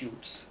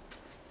statutes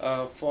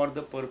for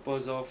the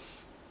purpose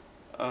of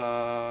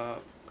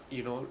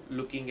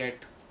looking at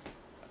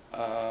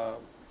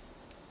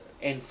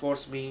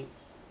enforcing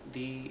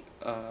the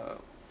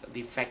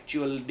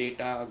factual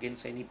data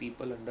against any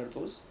people under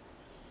those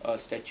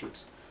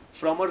statutes.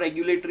 From a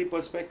regulatory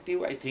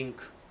perspective, I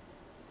think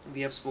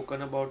we have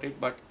spoken about it,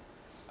 but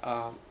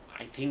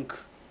I think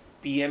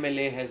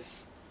PMLA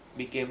has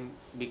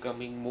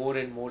becoming more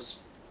and more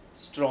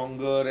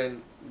stronger,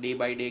 and day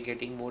by day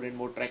getting more and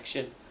more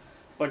traction,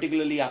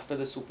 particularly after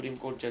the Supreme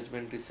Court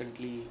judgment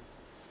recently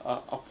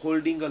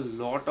upholding a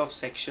lot of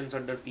sections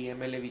under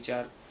PMLA which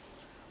are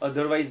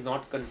otherwise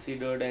not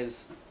considered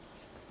as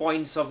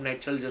points of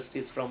natural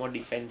justice from a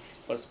defense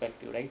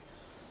perspective, right?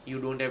 You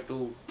don't have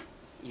to,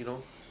 you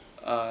know,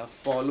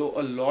 follow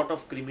a lot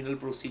of criminal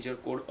procedure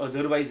code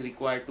otherwise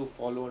required to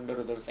follow under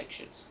other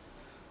sections,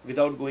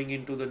 without going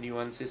into the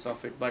nuances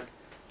of it. But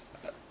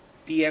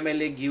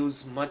PMLA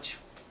gives much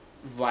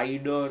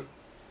wider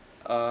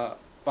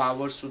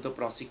powers to the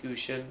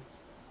prosecution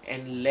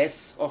and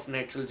less of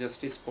natural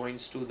justice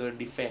points to the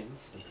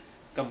defense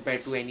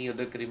compared to any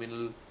other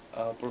criminal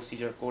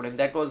procedure code. And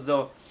that was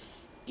the,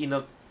 in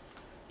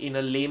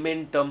a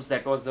layman terms,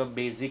 that was the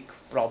basic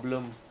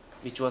problem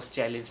which was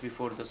challenged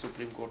before the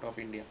Supreme Court of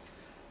India.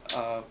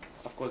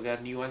 Of course, there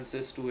are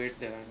nuances to it,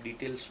 there are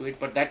details to it,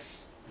 but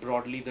that's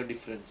broadly the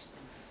difference.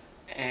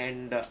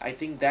 And I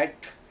think that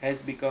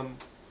has become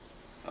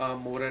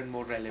more and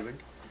more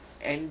relevant.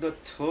 And the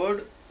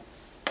third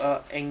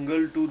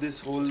angle to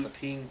this whole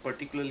thing,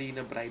 particularly in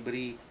a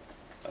bribery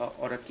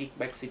or a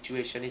kickback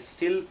situation, is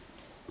still,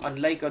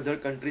 unlike other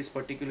countries,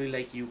 particularly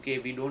like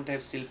UK, we don't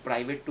have still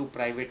private to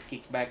private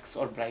kickbacks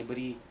or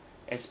bribery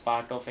as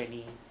part of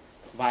any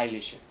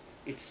violation.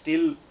 It's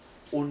still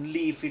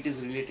only if it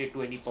is related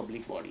to any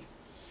public body.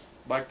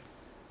 But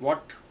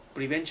what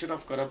Prevention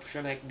of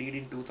Corruption Act did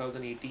in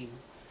 2018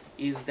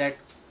 is that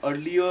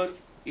earlier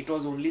it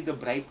was only the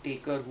bribe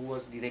taker who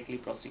was directly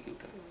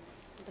prosecuted.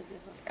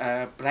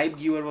 Bribe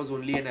giver was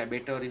only an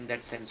abettor in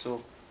that sense,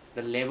 so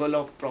the level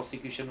of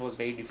prosecution was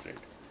very different.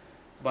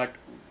 But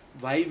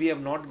why we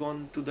have not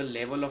gone to the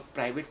level of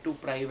private to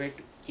private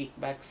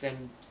kickbacks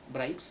and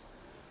bribes,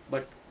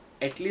 but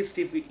at least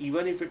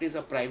even if it is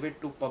a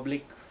private to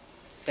public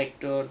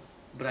sector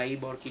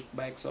bribe or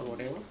kickbacks or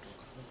whatever,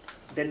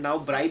 then now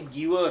bribe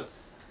giver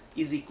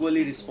is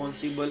equally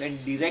responsible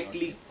and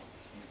directly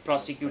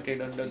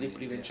prosecuted under the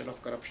Prevention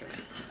of Corruption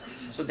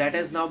Act. So that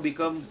has now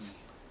become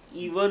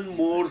even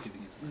more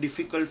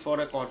difficult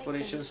for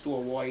corporations to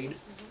avoid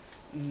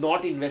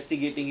not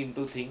investigating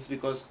into things,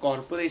 because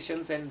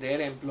corporations and their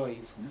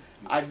employees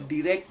are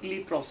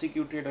directly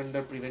prosecuted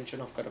under Prevention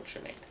of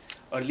Corruption Act.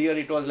 Earlier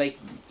it was like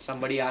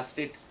somebody asked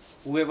it,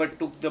 whoever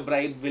took the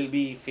bribe will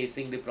be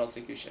facing the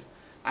prosecution.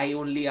 I'm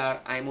only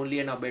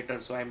an abettor,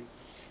 so I'm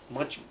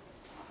much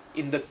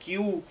in the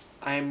queue,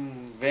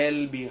 I'm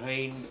well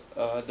behind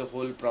the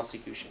whole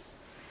prosecution.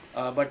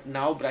 But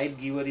now bribe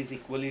giver is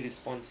equally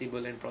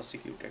responsible and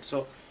prosecuted.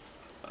 So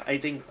I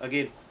think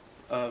again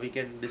we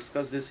can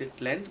discuss this at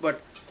length,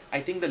 but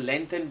I think the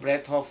length and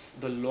breadth of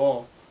the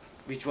law,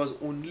 which was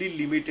only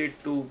limited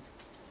to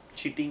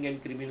cheating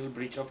and criminal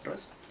breach of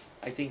trust,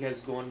 I think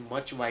has gone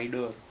much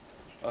wider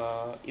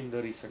in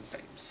the recent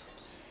times.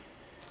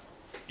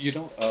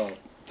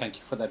 Thank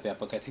you for that,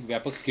 Vyapak. I think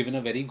Vyapak's given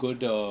a very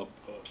good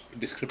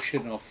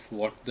description of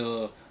what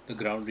the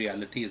ground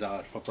realities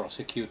are for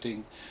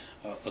prosecuting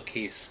a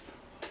case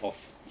of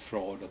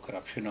fraud or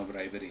corruption or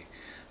bribery.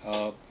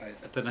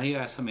 Tanaya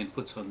has some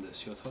inputs on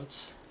this. Your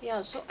thoughts?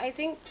 Yeah, so I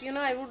think,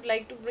 I would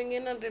like to bring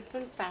in a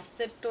different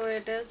facet to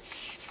it, is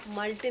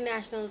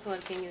multinationals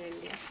working in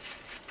India.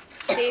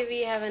 Say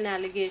we have an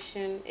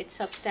allegation, it's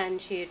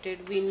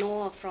substantiated, we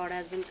know a fraud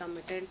has been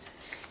committed.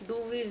 Do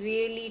we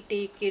really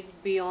take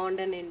it beyond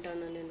an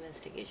internal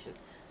investigation?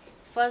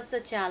 First, the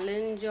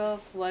challenge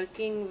of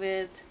working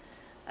with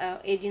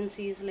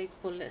agencies like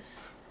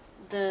police,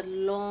 the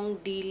long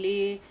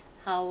delay,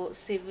 how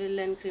civil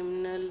and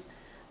criminal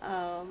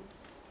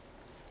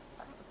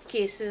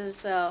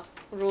cases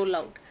roll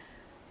out.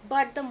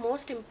 But the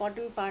most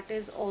important part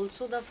is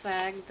also the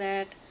fact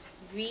that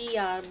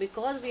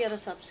because we are a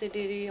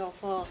subsidiary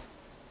of a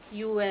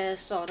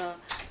US or a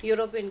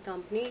European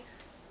company,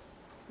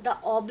 the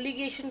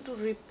obligation to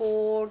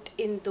report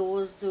in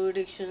those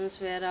jurisdictions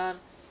where our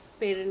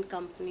parent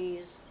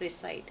companies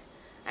reside,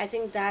 I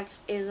think that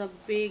is a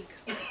big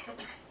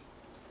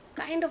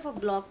kind of a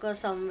blocker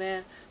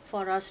somewhere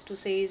for us to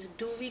say is,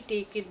 do we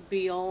take it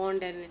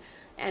beyond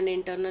an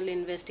internal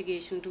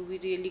investigation? Do we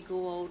really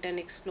go out and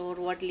explore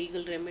what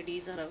legal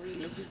remedies are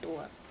available to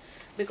us?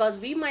 Because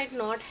we might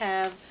not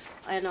have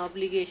an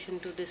obligation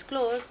to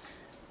disclose,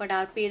 but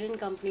our parent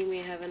company may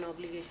have an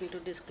obligation to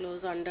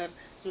disclose under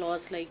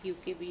laws like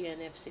UKB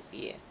and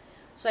FCPA.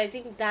 So I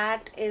think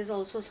that is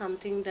also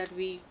something that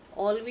we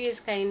always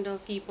kind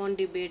of keep on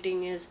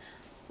debating, is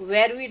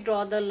where we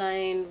draw the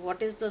line,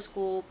 what is the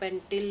scope,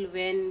 until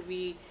when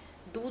we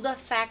do the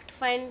fact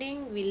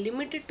finding, we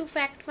limit it to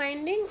fact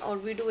finding, or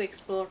we do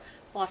explore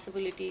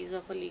possibilities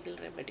of a legal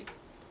remedy.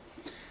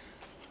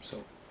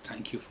 So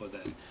thank you for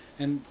that.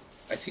 And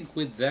I think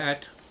with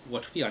that,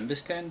 what we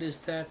understand is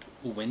that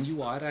when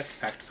you are at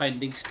fact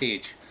finding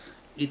stage,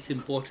 it's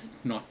important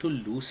not to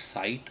lose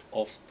sight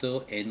of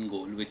the end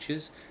goal, which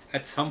is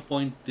at some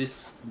point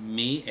this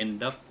may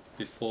end up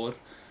before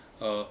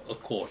a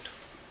court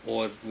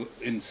or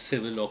in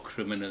civil or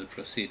criminal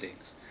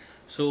proceedings.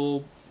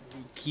 So,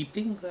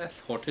 keeping that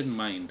thought in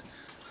mind,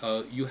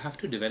 you have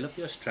to develop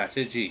your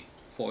strategy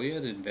for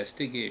your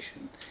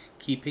investigation,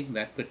 keeping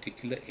that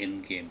particular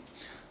end game.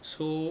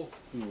 So,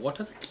 what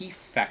are the key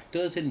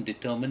factors in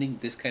determining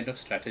this kind of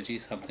strategy?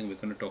 Something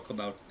we're going to talk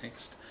about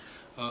next.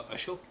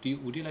 Ashok,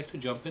 would you like to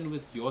jump in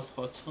with your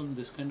thoughts on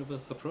this kind of a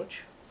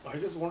approach? I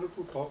just wanted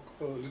to talk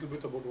a little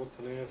bit about what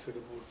Tanaya said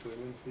about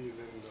MNCs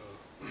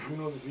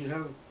and we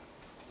have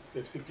this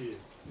FCPA.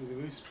 It's a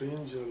very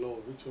strange law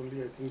which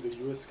only I think the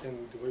US can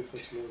devise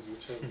such laws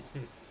which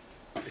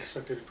have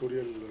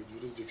extraterritorial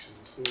jurisdiction.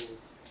 So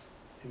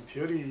in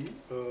theory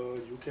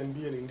you can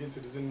be an Indian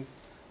citizen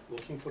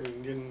working for an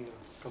Indian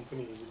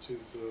company which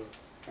is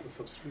a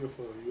subsidiary of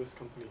a US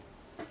company,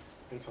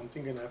 and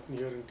something can happen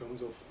here in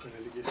terms of an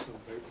allegation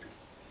of bribery,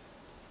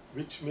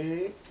 which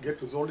may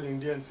get resolved in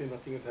India and say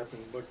nothing has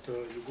happened, but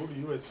you go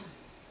to US,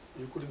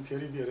 you could in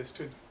theory be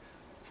arrested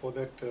for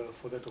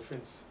that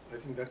offence. I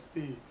think that's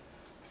the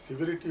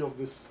severity of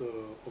this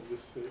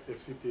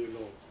FCPA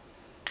law.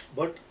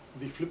 But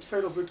the flip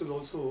side of it is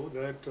also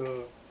that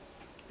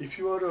if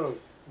you are a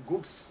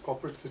good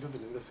corporate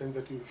citizen, in the sense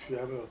that if you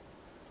have a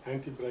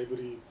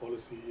anti-bribery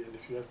policy and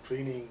if you have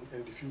training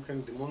and if you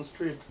can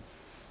demonstrate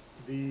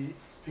the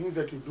things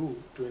that you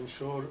do to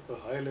ensure a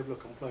higher level of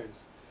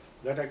compliance,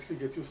 that actually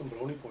gets you some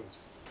brownie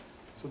points.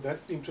 So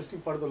that's the interesting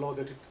part of the law,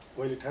 that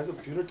while it has a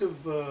punitive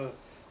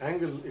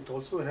angle, it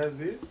also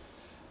has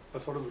a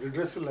sort of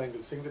redressal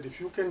angle, saying that if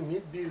you can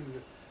meet these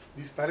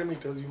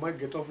parameters, you might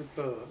get off with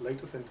a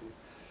lighter sentence.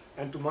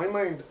 And to my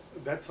mind,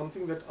 that's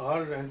something that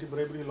our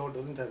anti-bribery law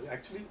doesn't have.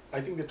 Actually, I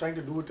think they're trying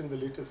to do it in the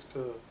latest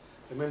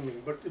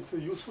amendment, but it's a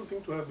useful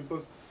thing to have,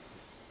 because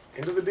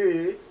end of the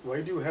day,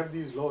 why do you have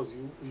these laws?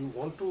 You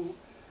want to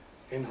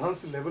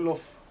enhance the level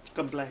of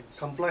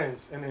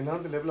compliance and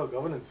enhance the level of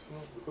governance,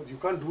 because you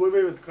can't do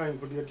away with crimes,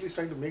 but you're at least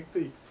trying to make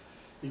the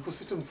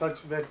ecosystem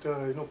such that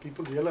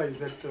people realize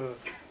that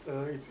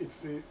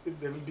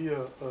there will be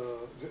a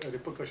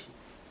repercussion.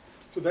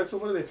 So that's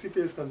over the FCPA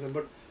is concerned.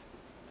 But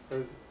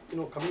as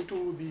coming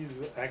to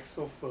these acts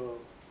of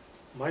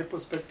my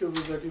perspective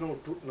is that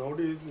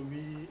nowadays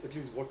at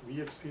least what we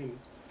have seen,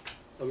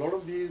 a lot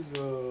of these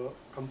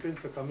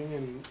complaints are coming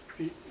in.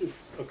 See,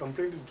 if a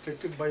complaint is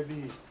detected by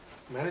the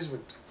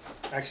management,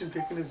 action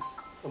taken is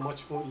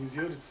much more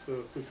easier, it's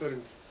quicker.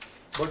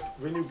 But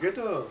when you get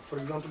for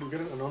example, you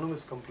get an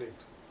anonymous complaint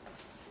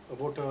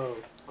about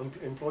an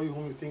employee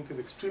whom you think is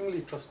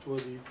extremely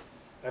trustworthy,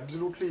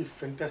 absolutely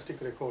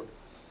fantastic record,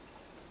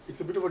 it's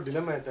a bit of a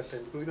dilemma at that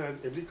time, because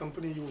as every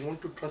company you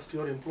want to trust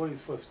your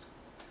employees first,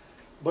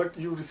 but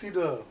you received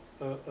a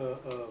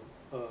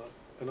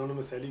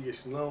anonymous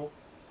allegation. Now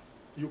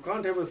you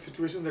can't have a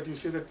situation that you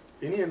say that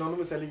any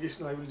anonymous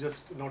allegation I will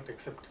just not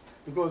accept,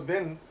 because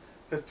then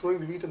that's throwing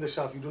the wheat in the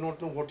chaff. You do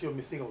not know what you're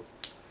missing out.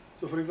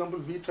 So for example,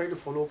 we try to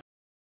follow up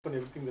on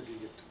everything that we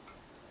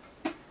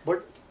get,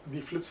 but the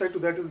flip side to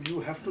that is you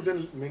have to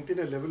then maintain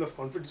a level of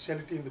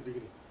confidentiality in the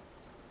beginning.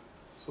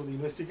 So the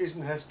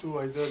investigation has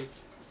to either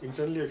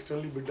internally or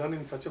externally be done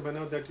in such a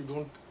manner that you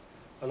don't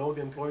allow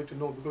the employee to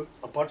know, because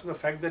apart from the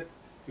fact that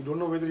you don't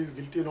know whether he's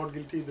guilty or not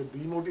guilty, the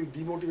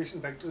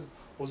demotivation factor is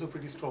also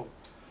pretty strong.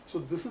 So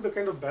this is the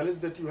kind of balance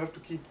that you have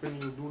to keep when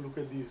you do look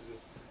at these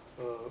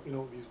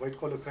these white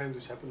collar crimes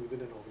which happen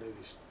within an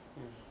organization.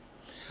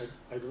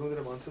 I don't know that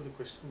I've answered the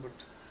question, but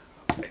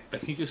I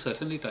think you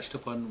certainly touched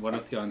upon one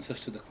of the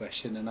answers to the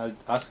question, and I'll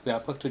ask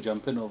Vyapak to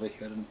jump in over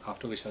here, and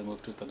after which I'll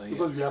move to Tanaya.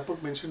 Because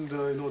Vyapak mentioned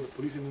the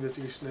police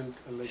investigation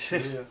and like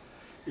Tanaya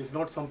is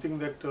not something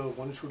that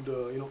one should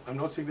I'm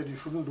not saying that you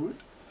shouldn't do it,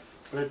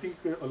 but I think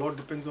a lot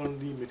depends on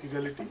the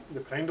materiality,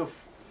 the kind of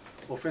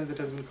offense that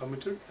has been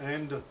committed,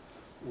 and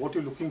what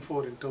you're looking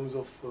for in terms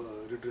of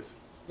redressal.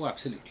 Oh,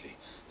 absolutely.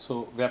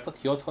 So,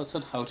 Vyapak, your thoughts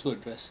on how to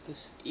address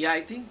this? Yeah,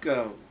 I think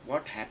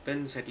what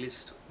happens, at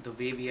least the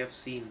way we have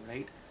seen,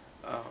 right,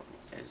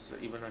 as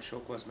even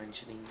Ashok was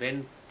mentioning,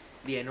 when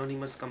the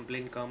anonymous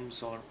complaint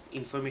comes or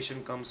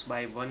information comes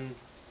by one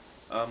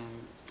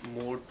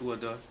mode to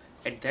other,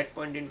 at that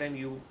point in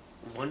time,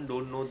 one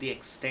don't know the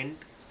extent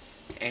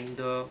and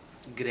the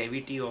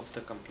gravity of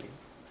the complaint.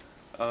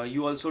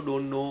 You also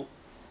don't know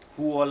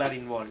who all are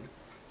involved.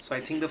 So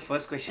I think the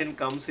first question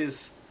comes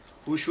is,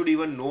 who should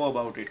even know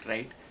about it,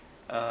 right?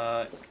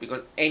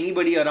 Because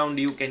anybody around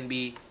you can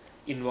be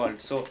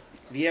involved. So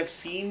we have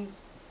seen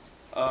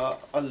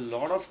a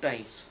lot of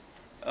times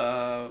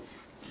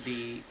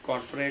the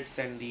corporates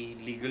and the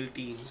legal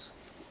teams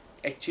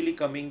actually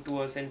coming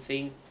to us and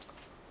saying,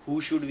 who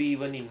should we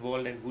even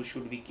involve and who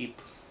should we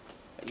keep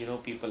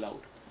people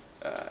out.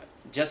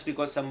 Just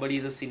because somebody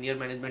is a senior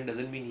management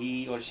doesn't mean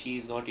he or she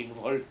is not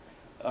involved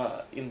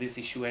in this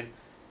issue. And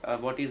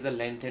what is the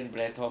length and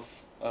breadth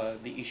of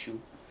the issue?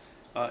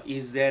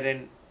 Is there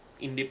an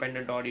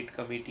independent audit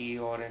committee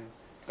or an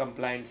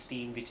compliance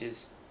team which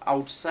is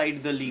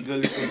outside the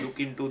legal to look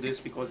into this,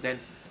 because then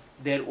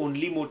their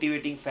only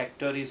motivating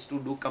factor is to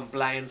do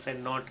compliance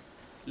and not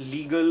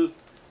legal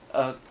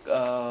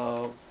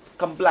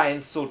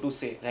compliance, so to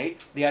say,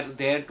 right? They are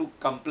there to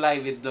comply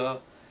with the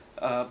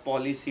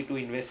policy to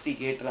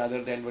investigate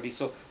rather than body.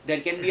 So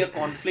there can be a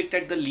conflict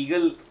at the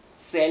legal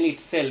cell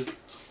itself,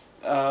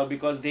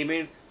 because they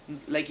may,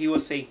 like he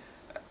was saying,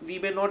 we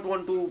may not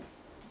want to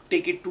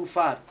take it too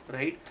far,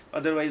 right?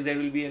 Otherwise there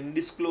will be a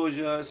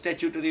disclosure,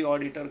 statutory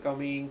auditor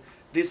coming,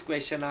 this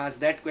question asked,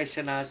 that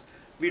question asked,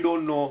 we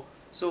don't know,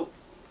 so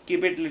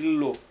keep it little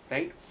low,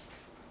 right?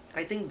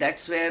 I think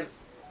that's where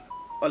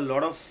a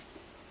lot of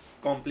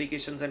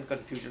complications and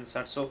confusion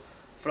start. So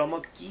from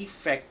a key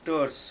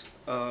factors,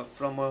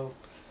 from a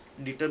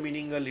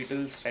determining a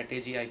little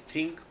strategy, I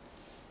think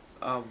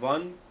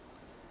one,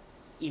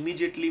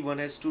 immediately one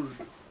has to,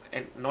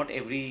 and not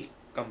every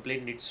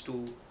complaint needs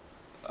to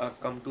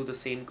come to the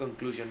same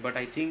conclusion, but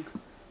I think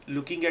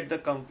looking at the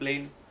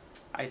complaint,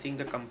 I think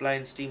the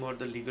compliance team or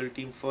the legal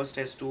team first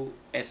has to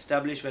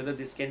establish whether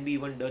this can be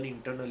even done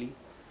internally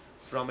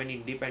from an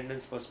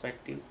independence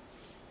perspective,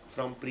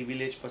 from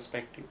privilege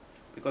perspective,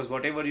 because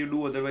whatever you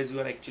do, otherwise you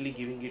are actually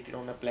giving it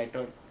on a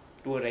platter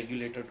to a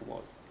regulator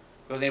tomorrow,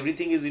 because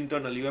everything is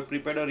internal. You have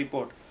prepared a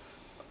report.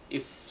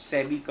 If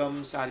SEBI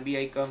comes,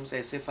 RBI comes,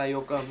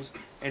 SFIO comes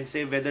and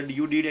say whether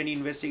you did any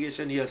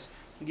investigation, yes,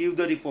 give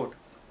the report.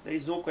 There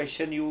is no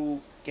question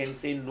you can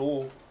say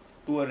no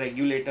to a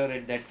regulator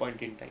at that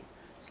point in time.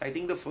 So I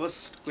think the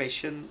first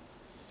question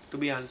to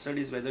be answered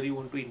is whether you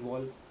want to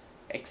involve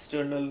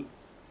external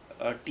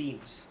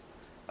teams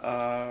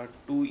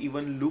to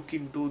even look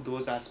into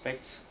those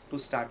aspects to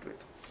start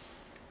with.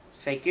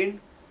 Second,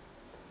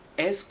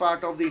 as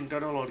part of the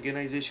internal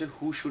organization,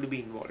 who should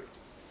be involved?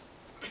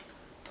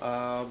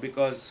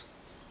 Because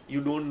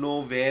you don't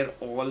know where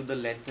all the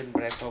length and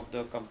breadth of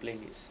the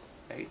complaint is,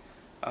 right?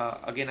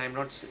 Again, I'm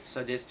not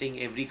suggesting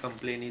every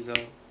complaint is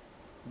a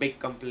big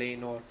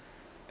complaint, or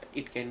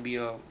it can be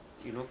a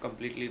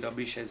completely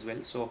rubbish as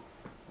well. So,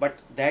 but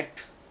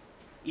that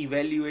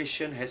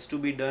evaluation has to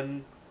be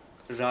done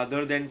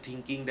rather than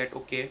thinking that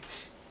okay,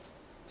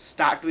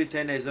 start with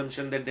an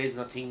assumption that there is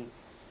nothing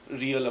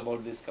real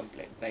about this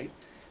complaint, right?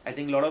 I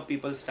think a lot of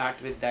people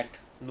start with that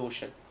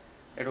notion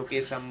that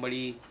okay,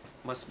 somebody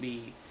must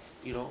be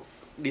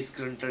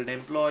disgruntled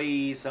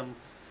employee, some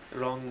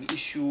wrong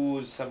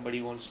issues,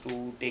 somebody wants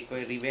to take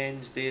a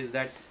revenge, there's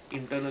that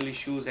internal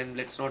issues, and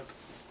let's not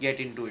get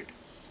into it,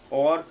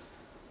 or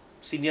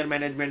senior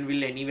management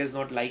will anyways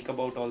not like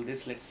about all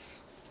this, let's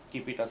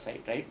keep it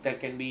aside, right? There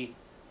can be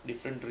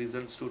different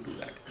reasons to do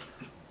that,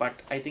 but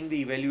I think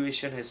the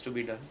evaluation has to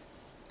be done.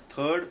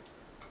 Third,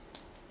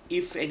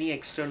 if any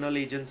external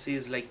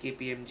agencies like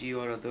KPMG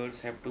or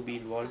others have to be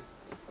involved,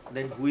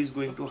 then who is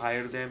going to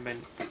hire them,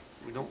 and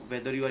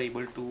whether you are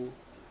able to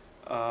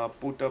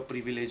put a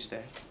privilege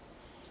there.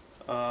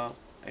 I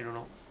don't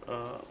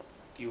know,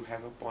 you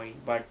have a point,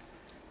 but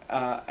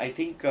I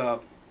think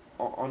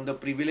on the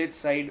privilege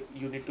side,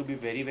 you need to be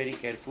very, very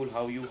careful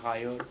how you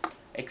hire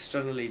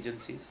external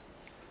agencies.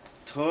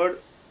 Third,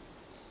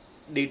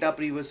 data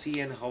privacy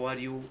and how are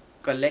you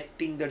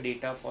collecting the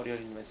data for your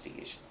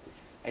investigation.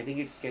 I think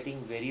it's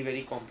getting very,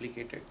 very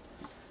complicated,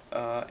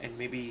 and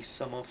maybe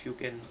some of you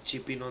can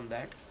chip in on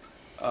that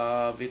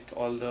with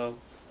all the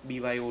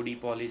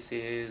BYOD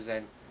policies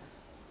and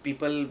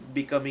people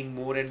becoming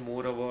more and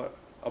more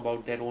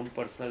about their own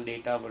personal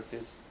data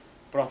versus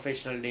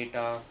professional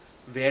data,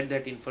 where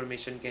that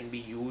information can be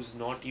used,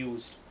 not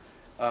used.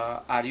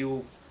 Are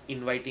you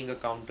inviting a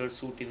counter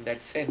suit in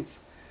that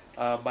sense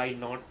by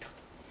not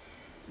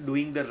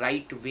doing the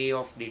right way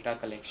of data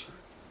collection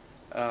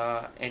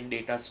and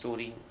data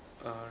storing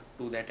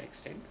to that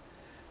extent?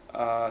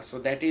 So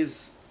that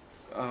is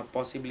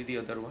possibly the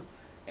other one.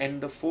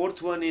 And the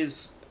fourth one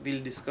is,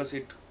 we'll discuss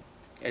it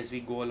as we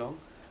go along,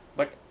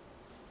 but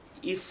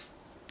if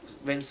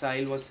when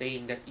Sahil was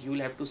saying that you will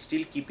have to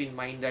still keep in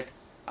mind that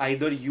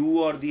either you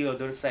or the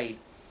other side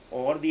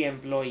or the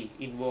employee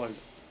involved,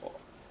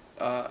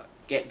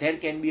 there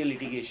can be a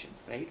litigation,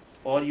 right?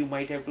 Or you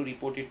might have to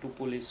report it to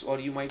police, or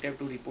you might have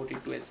to report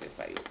it to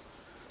SFIO.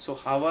 So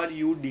how are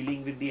you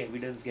dealing with the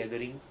evidence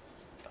gathering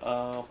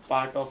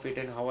part of it,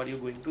 and how are you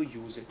going to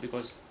use it?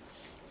 Because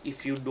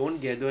if you don't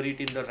gather it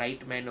in the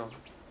right manner,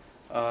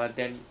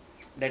 then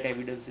that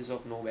evidence is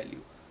of no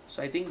value.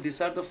 So I think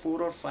these are the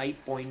 4 or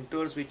 5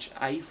 pointers which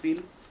I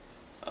feel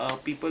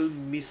people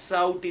miss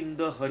out in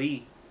the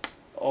hurry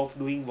of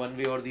doing one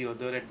way or the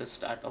other at the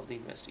start of the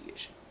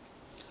investigation.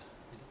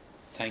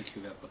 Thank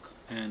you, Vyapak.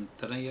 And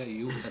Tanaya,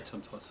 you had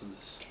some thoughts on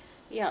this.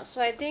 Yeah,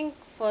 so I think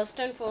first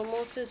and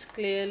foremost is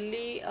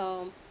clearly,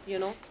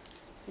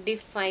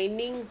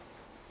 defining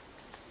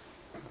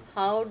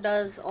how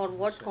does or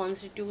what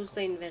constitutes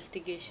the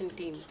investigation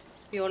team.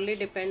 Purely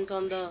depends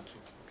on the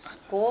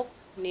scope,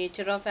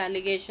 nature of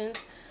allegations.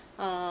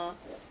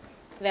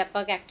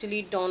 Vyapak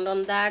actually dawned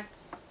on that.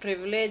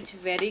 Privilege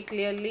very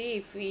clearly.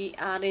 If we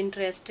are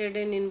interested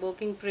in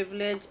invoking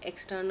privilege,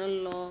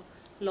 external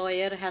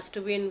lawyer has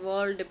to be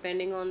involved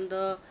depending on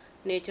the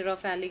nature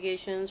of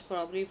allegations.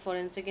 Probably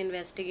forensic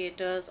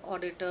investigators,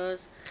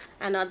 auditors,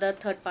 and other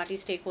third-party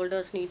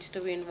stakeholders needs to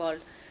be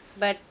involved.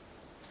 But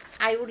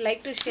I would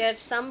like to share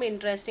some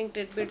interesting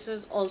tidbits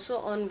also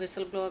on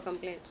whistleblower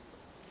complaints.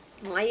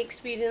 My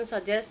experience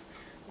suggests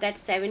that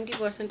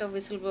 70% of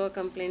whistleblower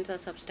complaints are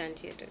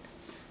substantiated.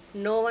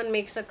 No one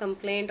makes a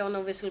complaint on a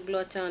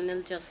whistleblower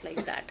channel just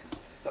like that,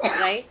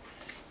 right?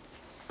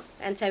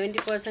 And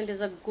 70%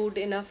 is a good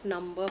enough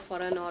number for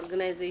an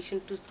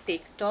organization to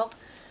take stock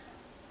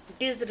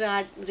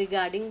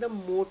regarding the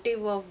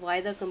motive of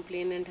why the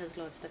complainant has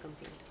lodged the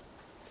complaint.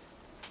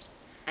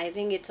 I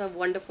think it's a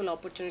wonderful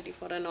opportunity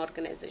for an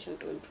organization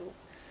to improve.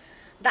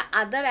 The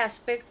other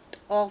aspect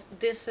of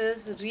this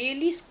is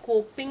really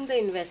scoping the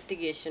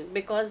investigation,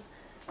 because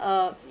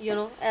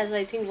as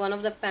I think one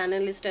of the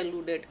panelists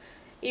alluded,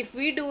 if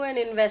we do an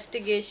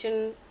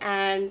investigation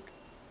and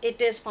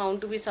it is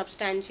found to be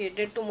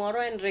substantiated,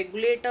 tomorrow and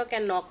regulator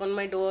can knock on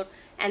my door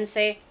and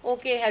say,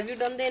 okay, have you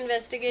done the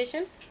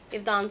investigation?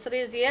 If the answer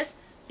is yes,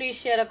 please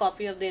share a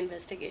copy of the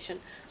investigation.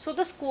 So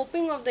the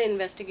scoping of the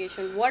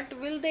investigation, what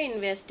will the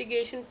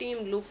investigation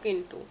team look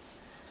into,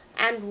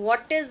 and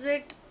what is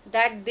it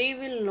that they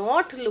will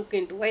not look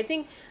into? I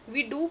think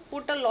we do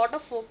put a lot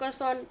of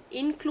focus on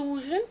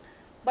inclusion,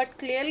 but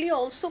clearly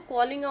also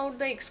calling out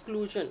the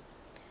exclusion.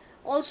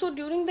 Also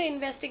during the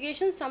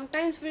investigation,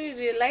 sometimes we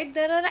realize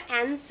there are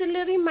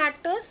ancillary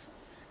matters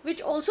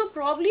which also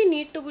probably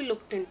need to be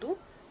looked into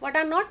but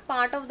are not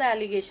part of the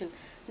allegation.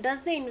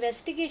 Does the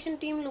investigation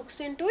team looks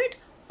into it,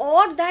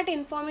 or that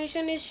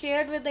information is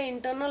shared with the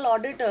internal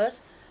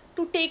auditors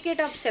to take it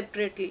up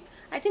separately?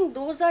 I think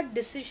those are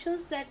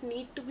decisions that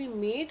need to be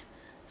made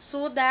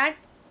so that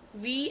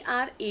we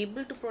are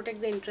able to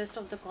protect the interest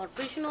of the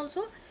corporation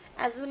also,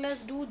 as well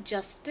as do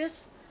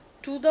justice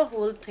to the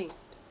whole thing.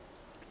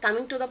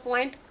 Coming to the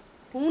point,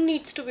 who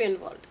needs to be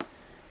involved?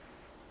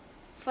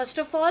 First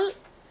of all,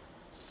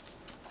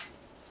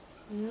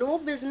 no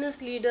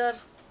business leader,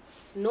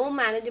 no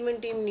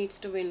management team needs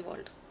to be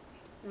involved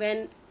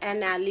when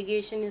an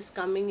allegation is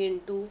coming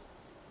into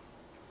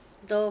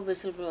the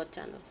whistleblower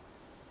channel.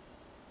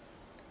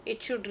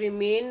 It should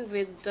remain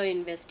with the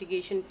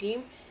investigation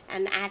team,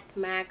 and at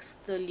max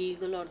the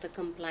legal or the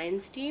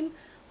compliance team,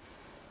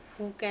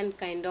 who can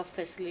kind of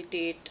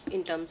facilitate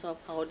in terms of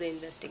how the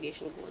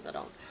investigation goes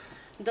around.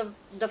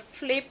 The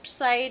flip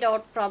side, or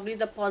probably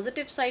the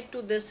positive side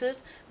to this,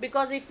 is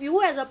because if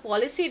you as a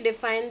policy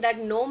define that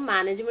no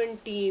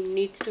management team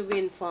needs to be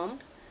informed,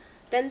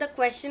 then the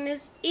question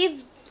is,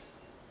 if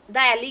the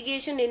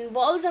allegation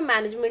involves a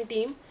management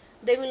team,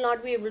 they will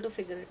not be able to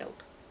figure it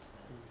out,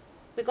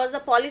 because the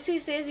policy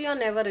says you are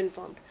never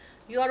informed.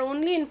 You are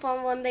only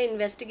informed when the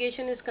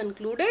investigation is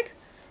concluded,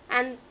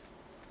 and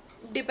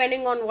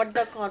depending on what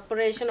the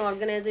corporation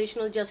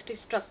organizational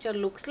justice structure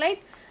looks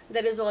like,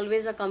 there is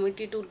always a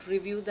committee to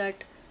review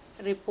that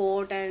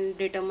report and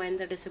determine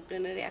the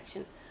disciplinary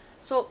action.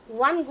 So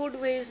one good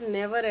way is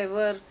never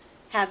ever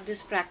have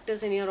this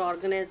practice in your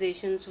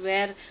organizations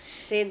where,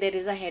 say, there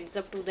is a heads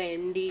up to the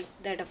MD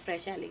that a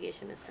fresh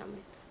allegation is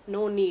coming.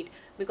 No need,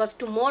 because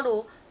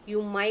tomorrow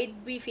you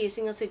might be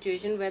facing a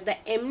situation where the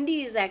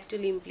MD is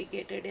actually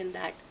implicated in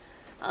that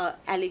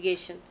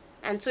allegation,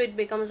 and so it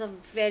becomes a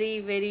very,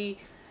 very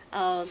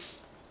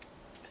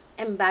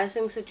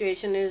embarrassing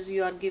situation. Is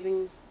you are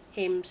giving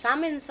him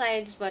some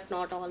insights but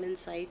not all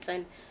insights,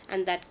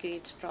 and that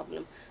creates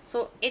problem.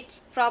 So it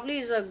probably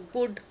is a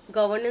good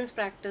governance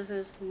practice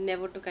is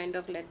never to kind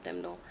of let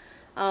them know.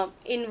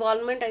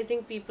 Involvement, I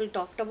think people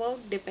talked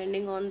about,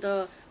 depending on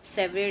the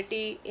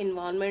severity,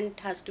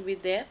 involvement has to be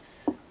there.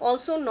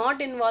 Also,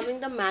 not involving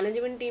the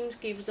management teams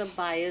keeps the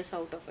bias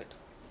out of it,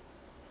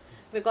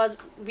 because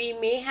we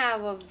may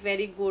have a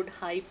very good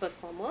high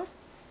performer,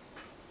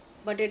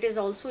 but it is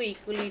also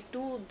equally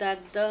true that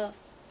the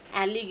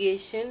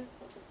allegation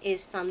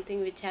is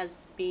something which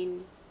has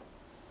been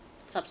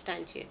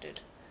substantiated.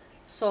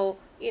 So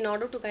in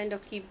order to kind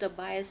of keep the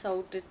bias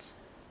out, it's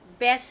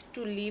best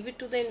to leave it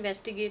to the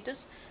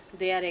investigators.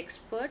 They are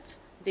experts,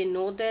 they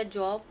know their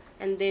job,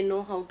 and they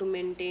know how to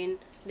maintain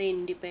the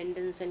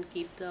independence and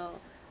keep the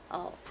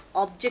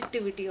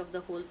objectivity of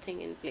the whole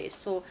thing in place.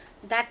 So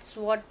that's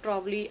what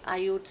probably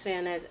I would say.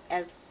 And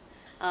as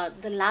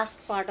the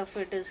last part of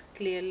it is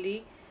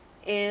clearly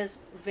is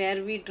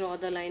where we draw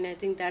the line. I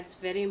think that's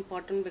very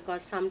important,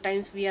 because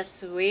sometimes we are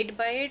swayed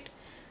by it.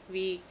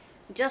 We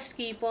just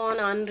keep on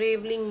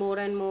unraveling more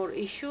and more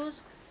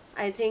issues.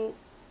 I think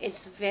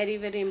it's very,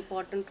 very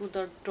important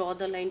to draw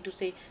the line to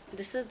say,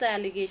 this is the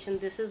allegation,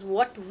 this is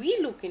what we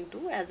look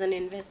into as an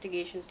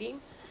investigation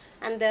team,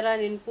 and there are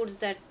inputs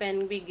that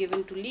can be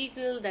given to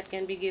legal, that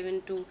can be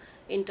given to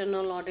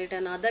internal audit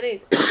and other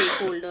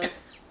stakeholders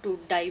to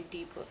dive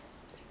deeper.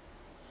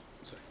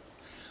 Sorry.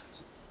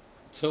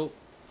 So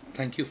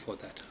thank you for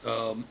that.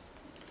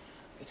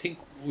 I think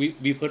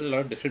we've heard a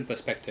lot of different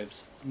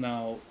perspectives.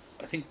 Now,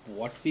 I think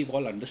what we've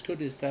all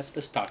understood is that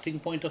the starting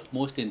point of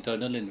most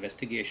internal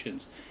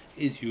investigations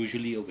is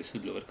usually a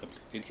whistleblower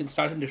complaint. It can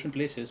start in different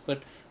places,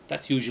 but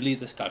that's usually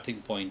the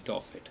starting point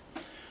of it.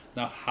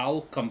 Now,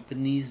 how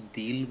companies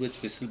deal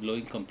with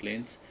whistleblowing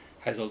complaints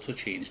has also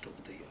changed over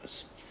the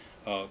years.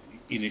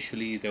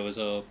 Initially, there was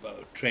a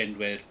trend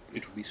where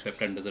it would be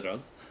swept under the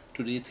rug.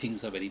 Today,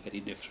 things are very, very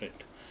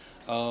different.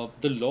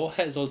 The law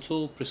has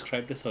also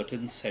prescribed a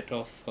certain set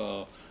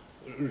of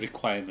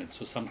requirements.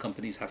 So some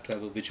companies have to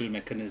have a visual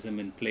mechanism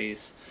in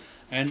place,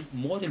 and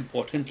more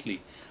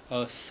importantly,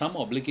 some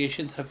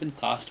obligations have been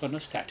cast on a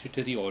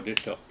statutory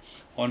auditor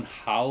on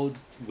how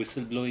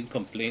whistleblowing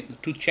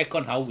complaint to check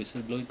on how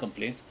whistleblowing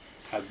complaints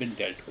have been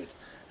dealt with.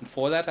 And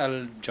for that,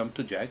 I'll jump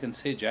to Jag and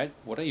say, Jag,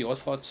 what are your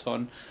thoughts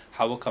on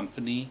how a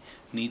company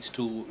needs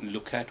to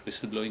look at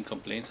whistleblowing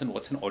complaints, and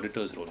what's an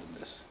auditor's role in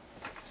this?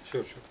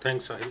 Sure.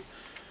 Thanks,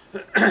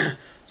 Sahil.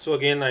 So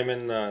again,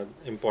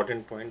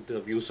 important point. The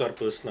views are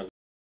personal,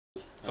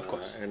 Of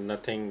course. and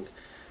nothing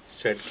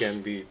said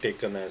can be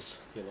taken as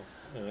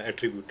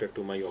attributed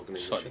to my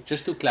organization. Sorry,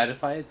 just to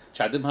clarify,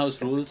 Chatham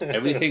House rules,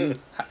 everything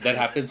that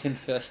happens in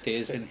here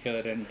stays in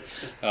here, and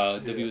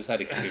the views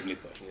are extremely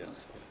personal.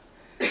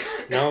 Yeah.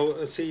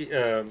 Now, see,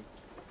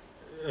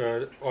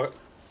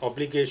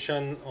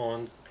 obligation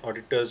on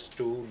auditors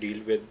to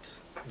deal with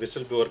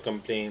whistleblower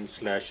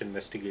complaints /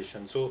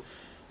 investigation. So,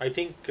 I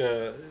think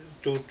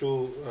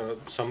to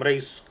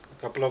summarize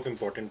a couple of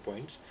important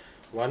points.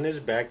 One is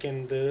back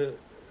in the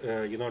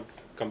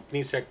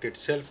Companies Act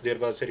itself, there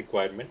was a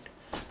requirement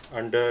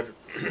under,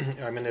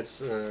 it's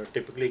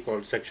typically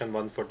called Section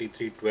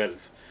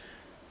 143(12)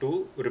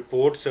 to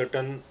report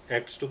certain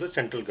acts to the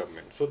central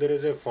government. So there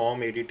is a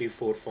form,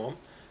 ADT4 form,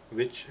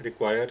 which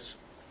requires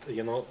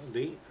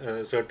the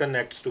certain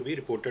acts to be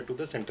reported to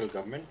the central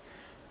government.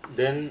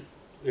 Then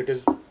it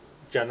is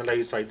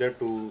channelized either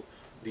to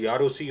the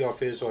ROC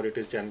office or it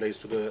is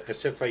channelized to the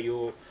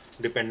SFIO,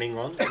 depending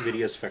on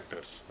various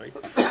factors, right?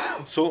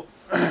 So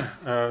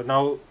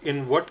now,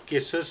 in what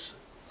cases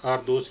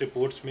are those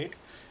reports made?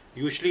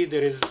 Usually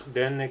there is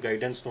then a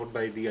guidance note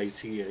by the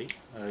ICAI,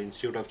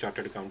 Institute of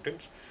Chartered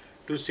Accountants,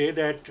 to say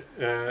that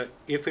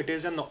if it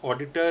is an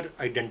auditor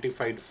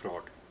identified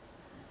fraud,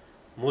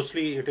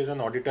 mostly it is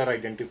an auditor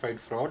identified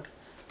fraud,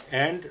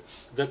 and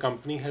the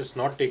company has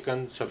not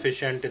taken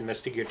sufficient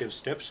investigative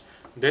steps,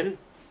 then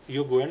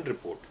you go and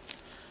report.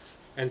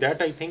 And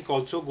that, I think,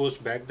 also goes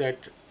back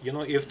that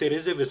if there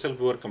is a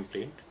whistleblower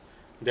complaint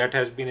that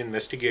has been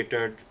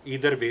investigated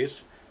either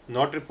ways,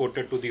 not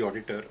reported to the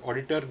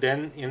auditor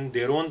then in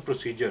their own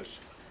procedures,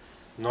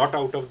 not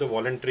out of the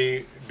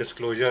voluntary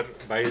disclosure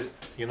by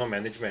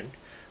management,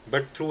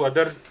 but through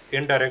other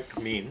indirect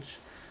means,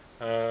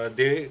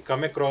 they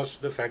come across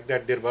the fact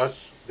that there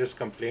was this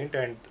complaint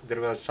and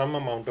there was some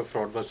amount of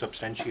fraud was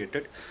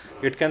substantiated,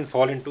 it can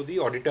fall into the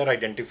auditor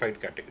identified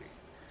category.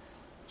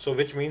 So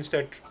which means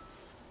that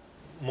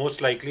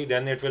most likely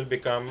then it will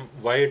become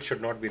why it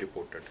should not be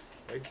reported,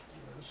 right?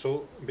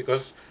 So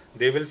because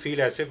they will feel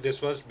as if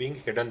this was being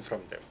hidden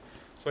from them.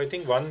 So I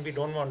think we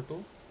don't want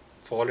to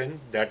fall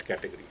in that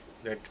category.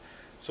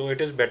 So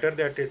it is better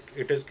that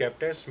it is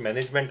kept as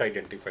management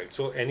identified.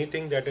 So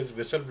anything that is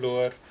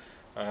whistleblower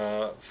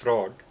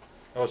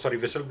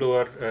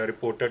whistleblower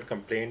reported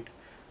complaint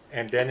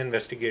and then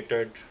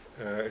investigated,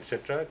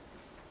 etc.,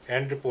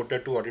 and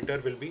reported to auditor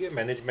will be a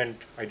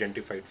management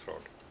identified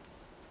fraud.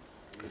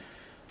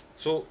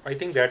 So I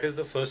think that is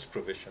the first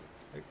provision.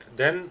 Right?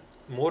 Then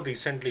more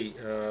recently,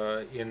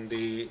 in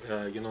the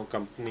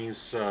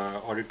company's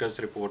auditor's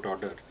report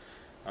order,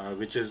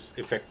 which is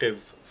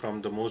effective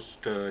from the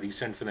most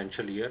recent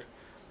financial year,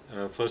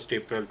 1st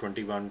April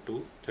 21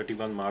 to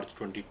 31 March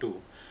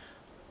 22,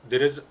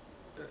 there is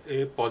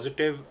a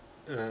positive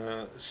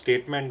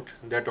statement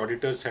that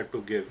auditors had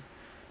to give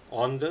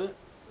on the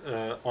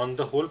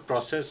whole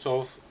process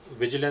of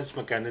vigilance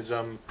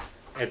mechanism,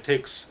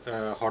 ethics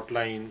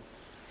hotline,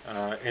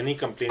 any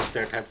complaints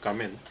that have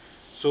come in.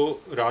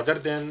 So rather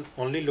than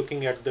only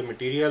looking at the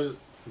material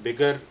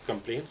bigger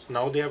complaints,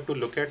 now they have to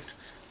look at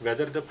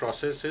whether the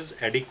process is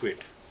adequate,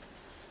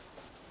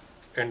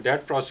 and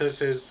that process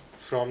is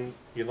from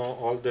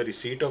all the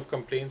receipt of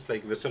complaints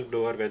like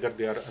whistleblower, whether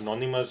they are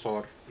anonymous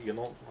or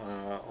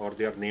or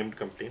they are named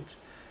complaints,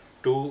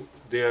 to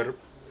their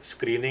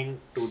screening,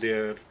 to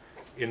their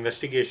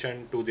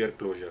investigation, to their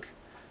closure.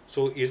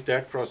 So is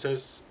that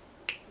process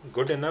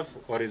good enough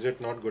or is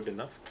it not good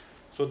enough?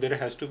 So there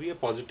has to be a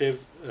positive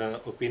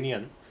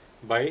opinion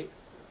by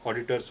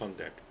auditors on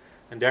that,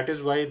 and that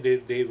is why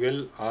they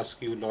will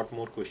ask you a lot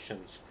more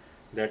questions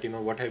that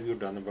what have you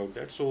done about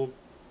that. So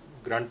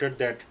granted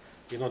that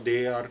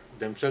they are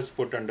themselves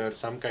put under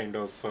some kind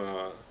of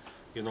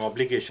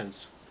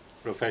obligations,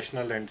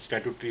 professional and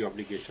statutory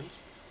obligations,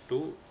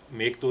 to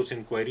make those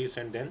inquiries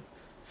and then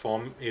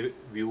form a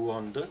view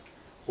on the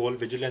whole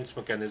vigilance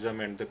mechanism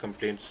and the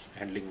complaints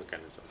handling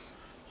mechanism.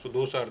 So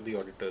those are the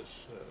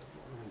auditors.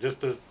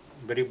 Just a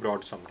very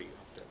broad summary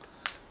of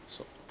that.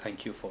 So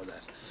thank you for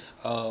that.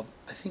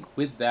 I think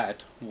with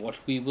that, what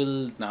we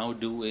will now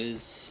do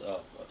is,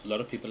 a lot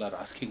of people are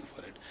asking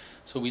for it.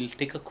 So we'll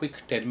take a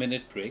quick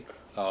 10-minute break.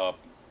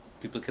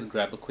 People can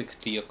grab a quick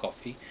tea or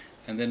coffee,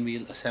 and then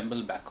we'll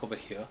assemble back over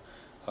here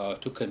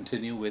to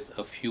continue with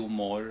a few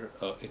more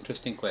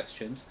interesting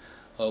questions.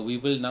 We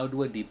will now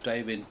do a deep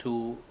dive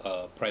into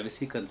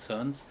privacy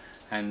concerns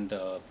and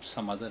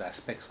some other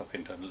aspects of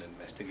internal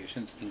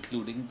investigations,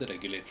 including the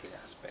regulatory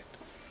aspect.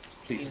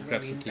 Please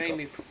grab some tea. Meantime,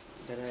 if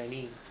there are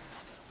any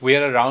we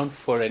are around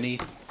for any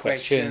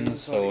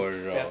questions or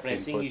if there are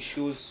pressing input.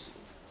 issues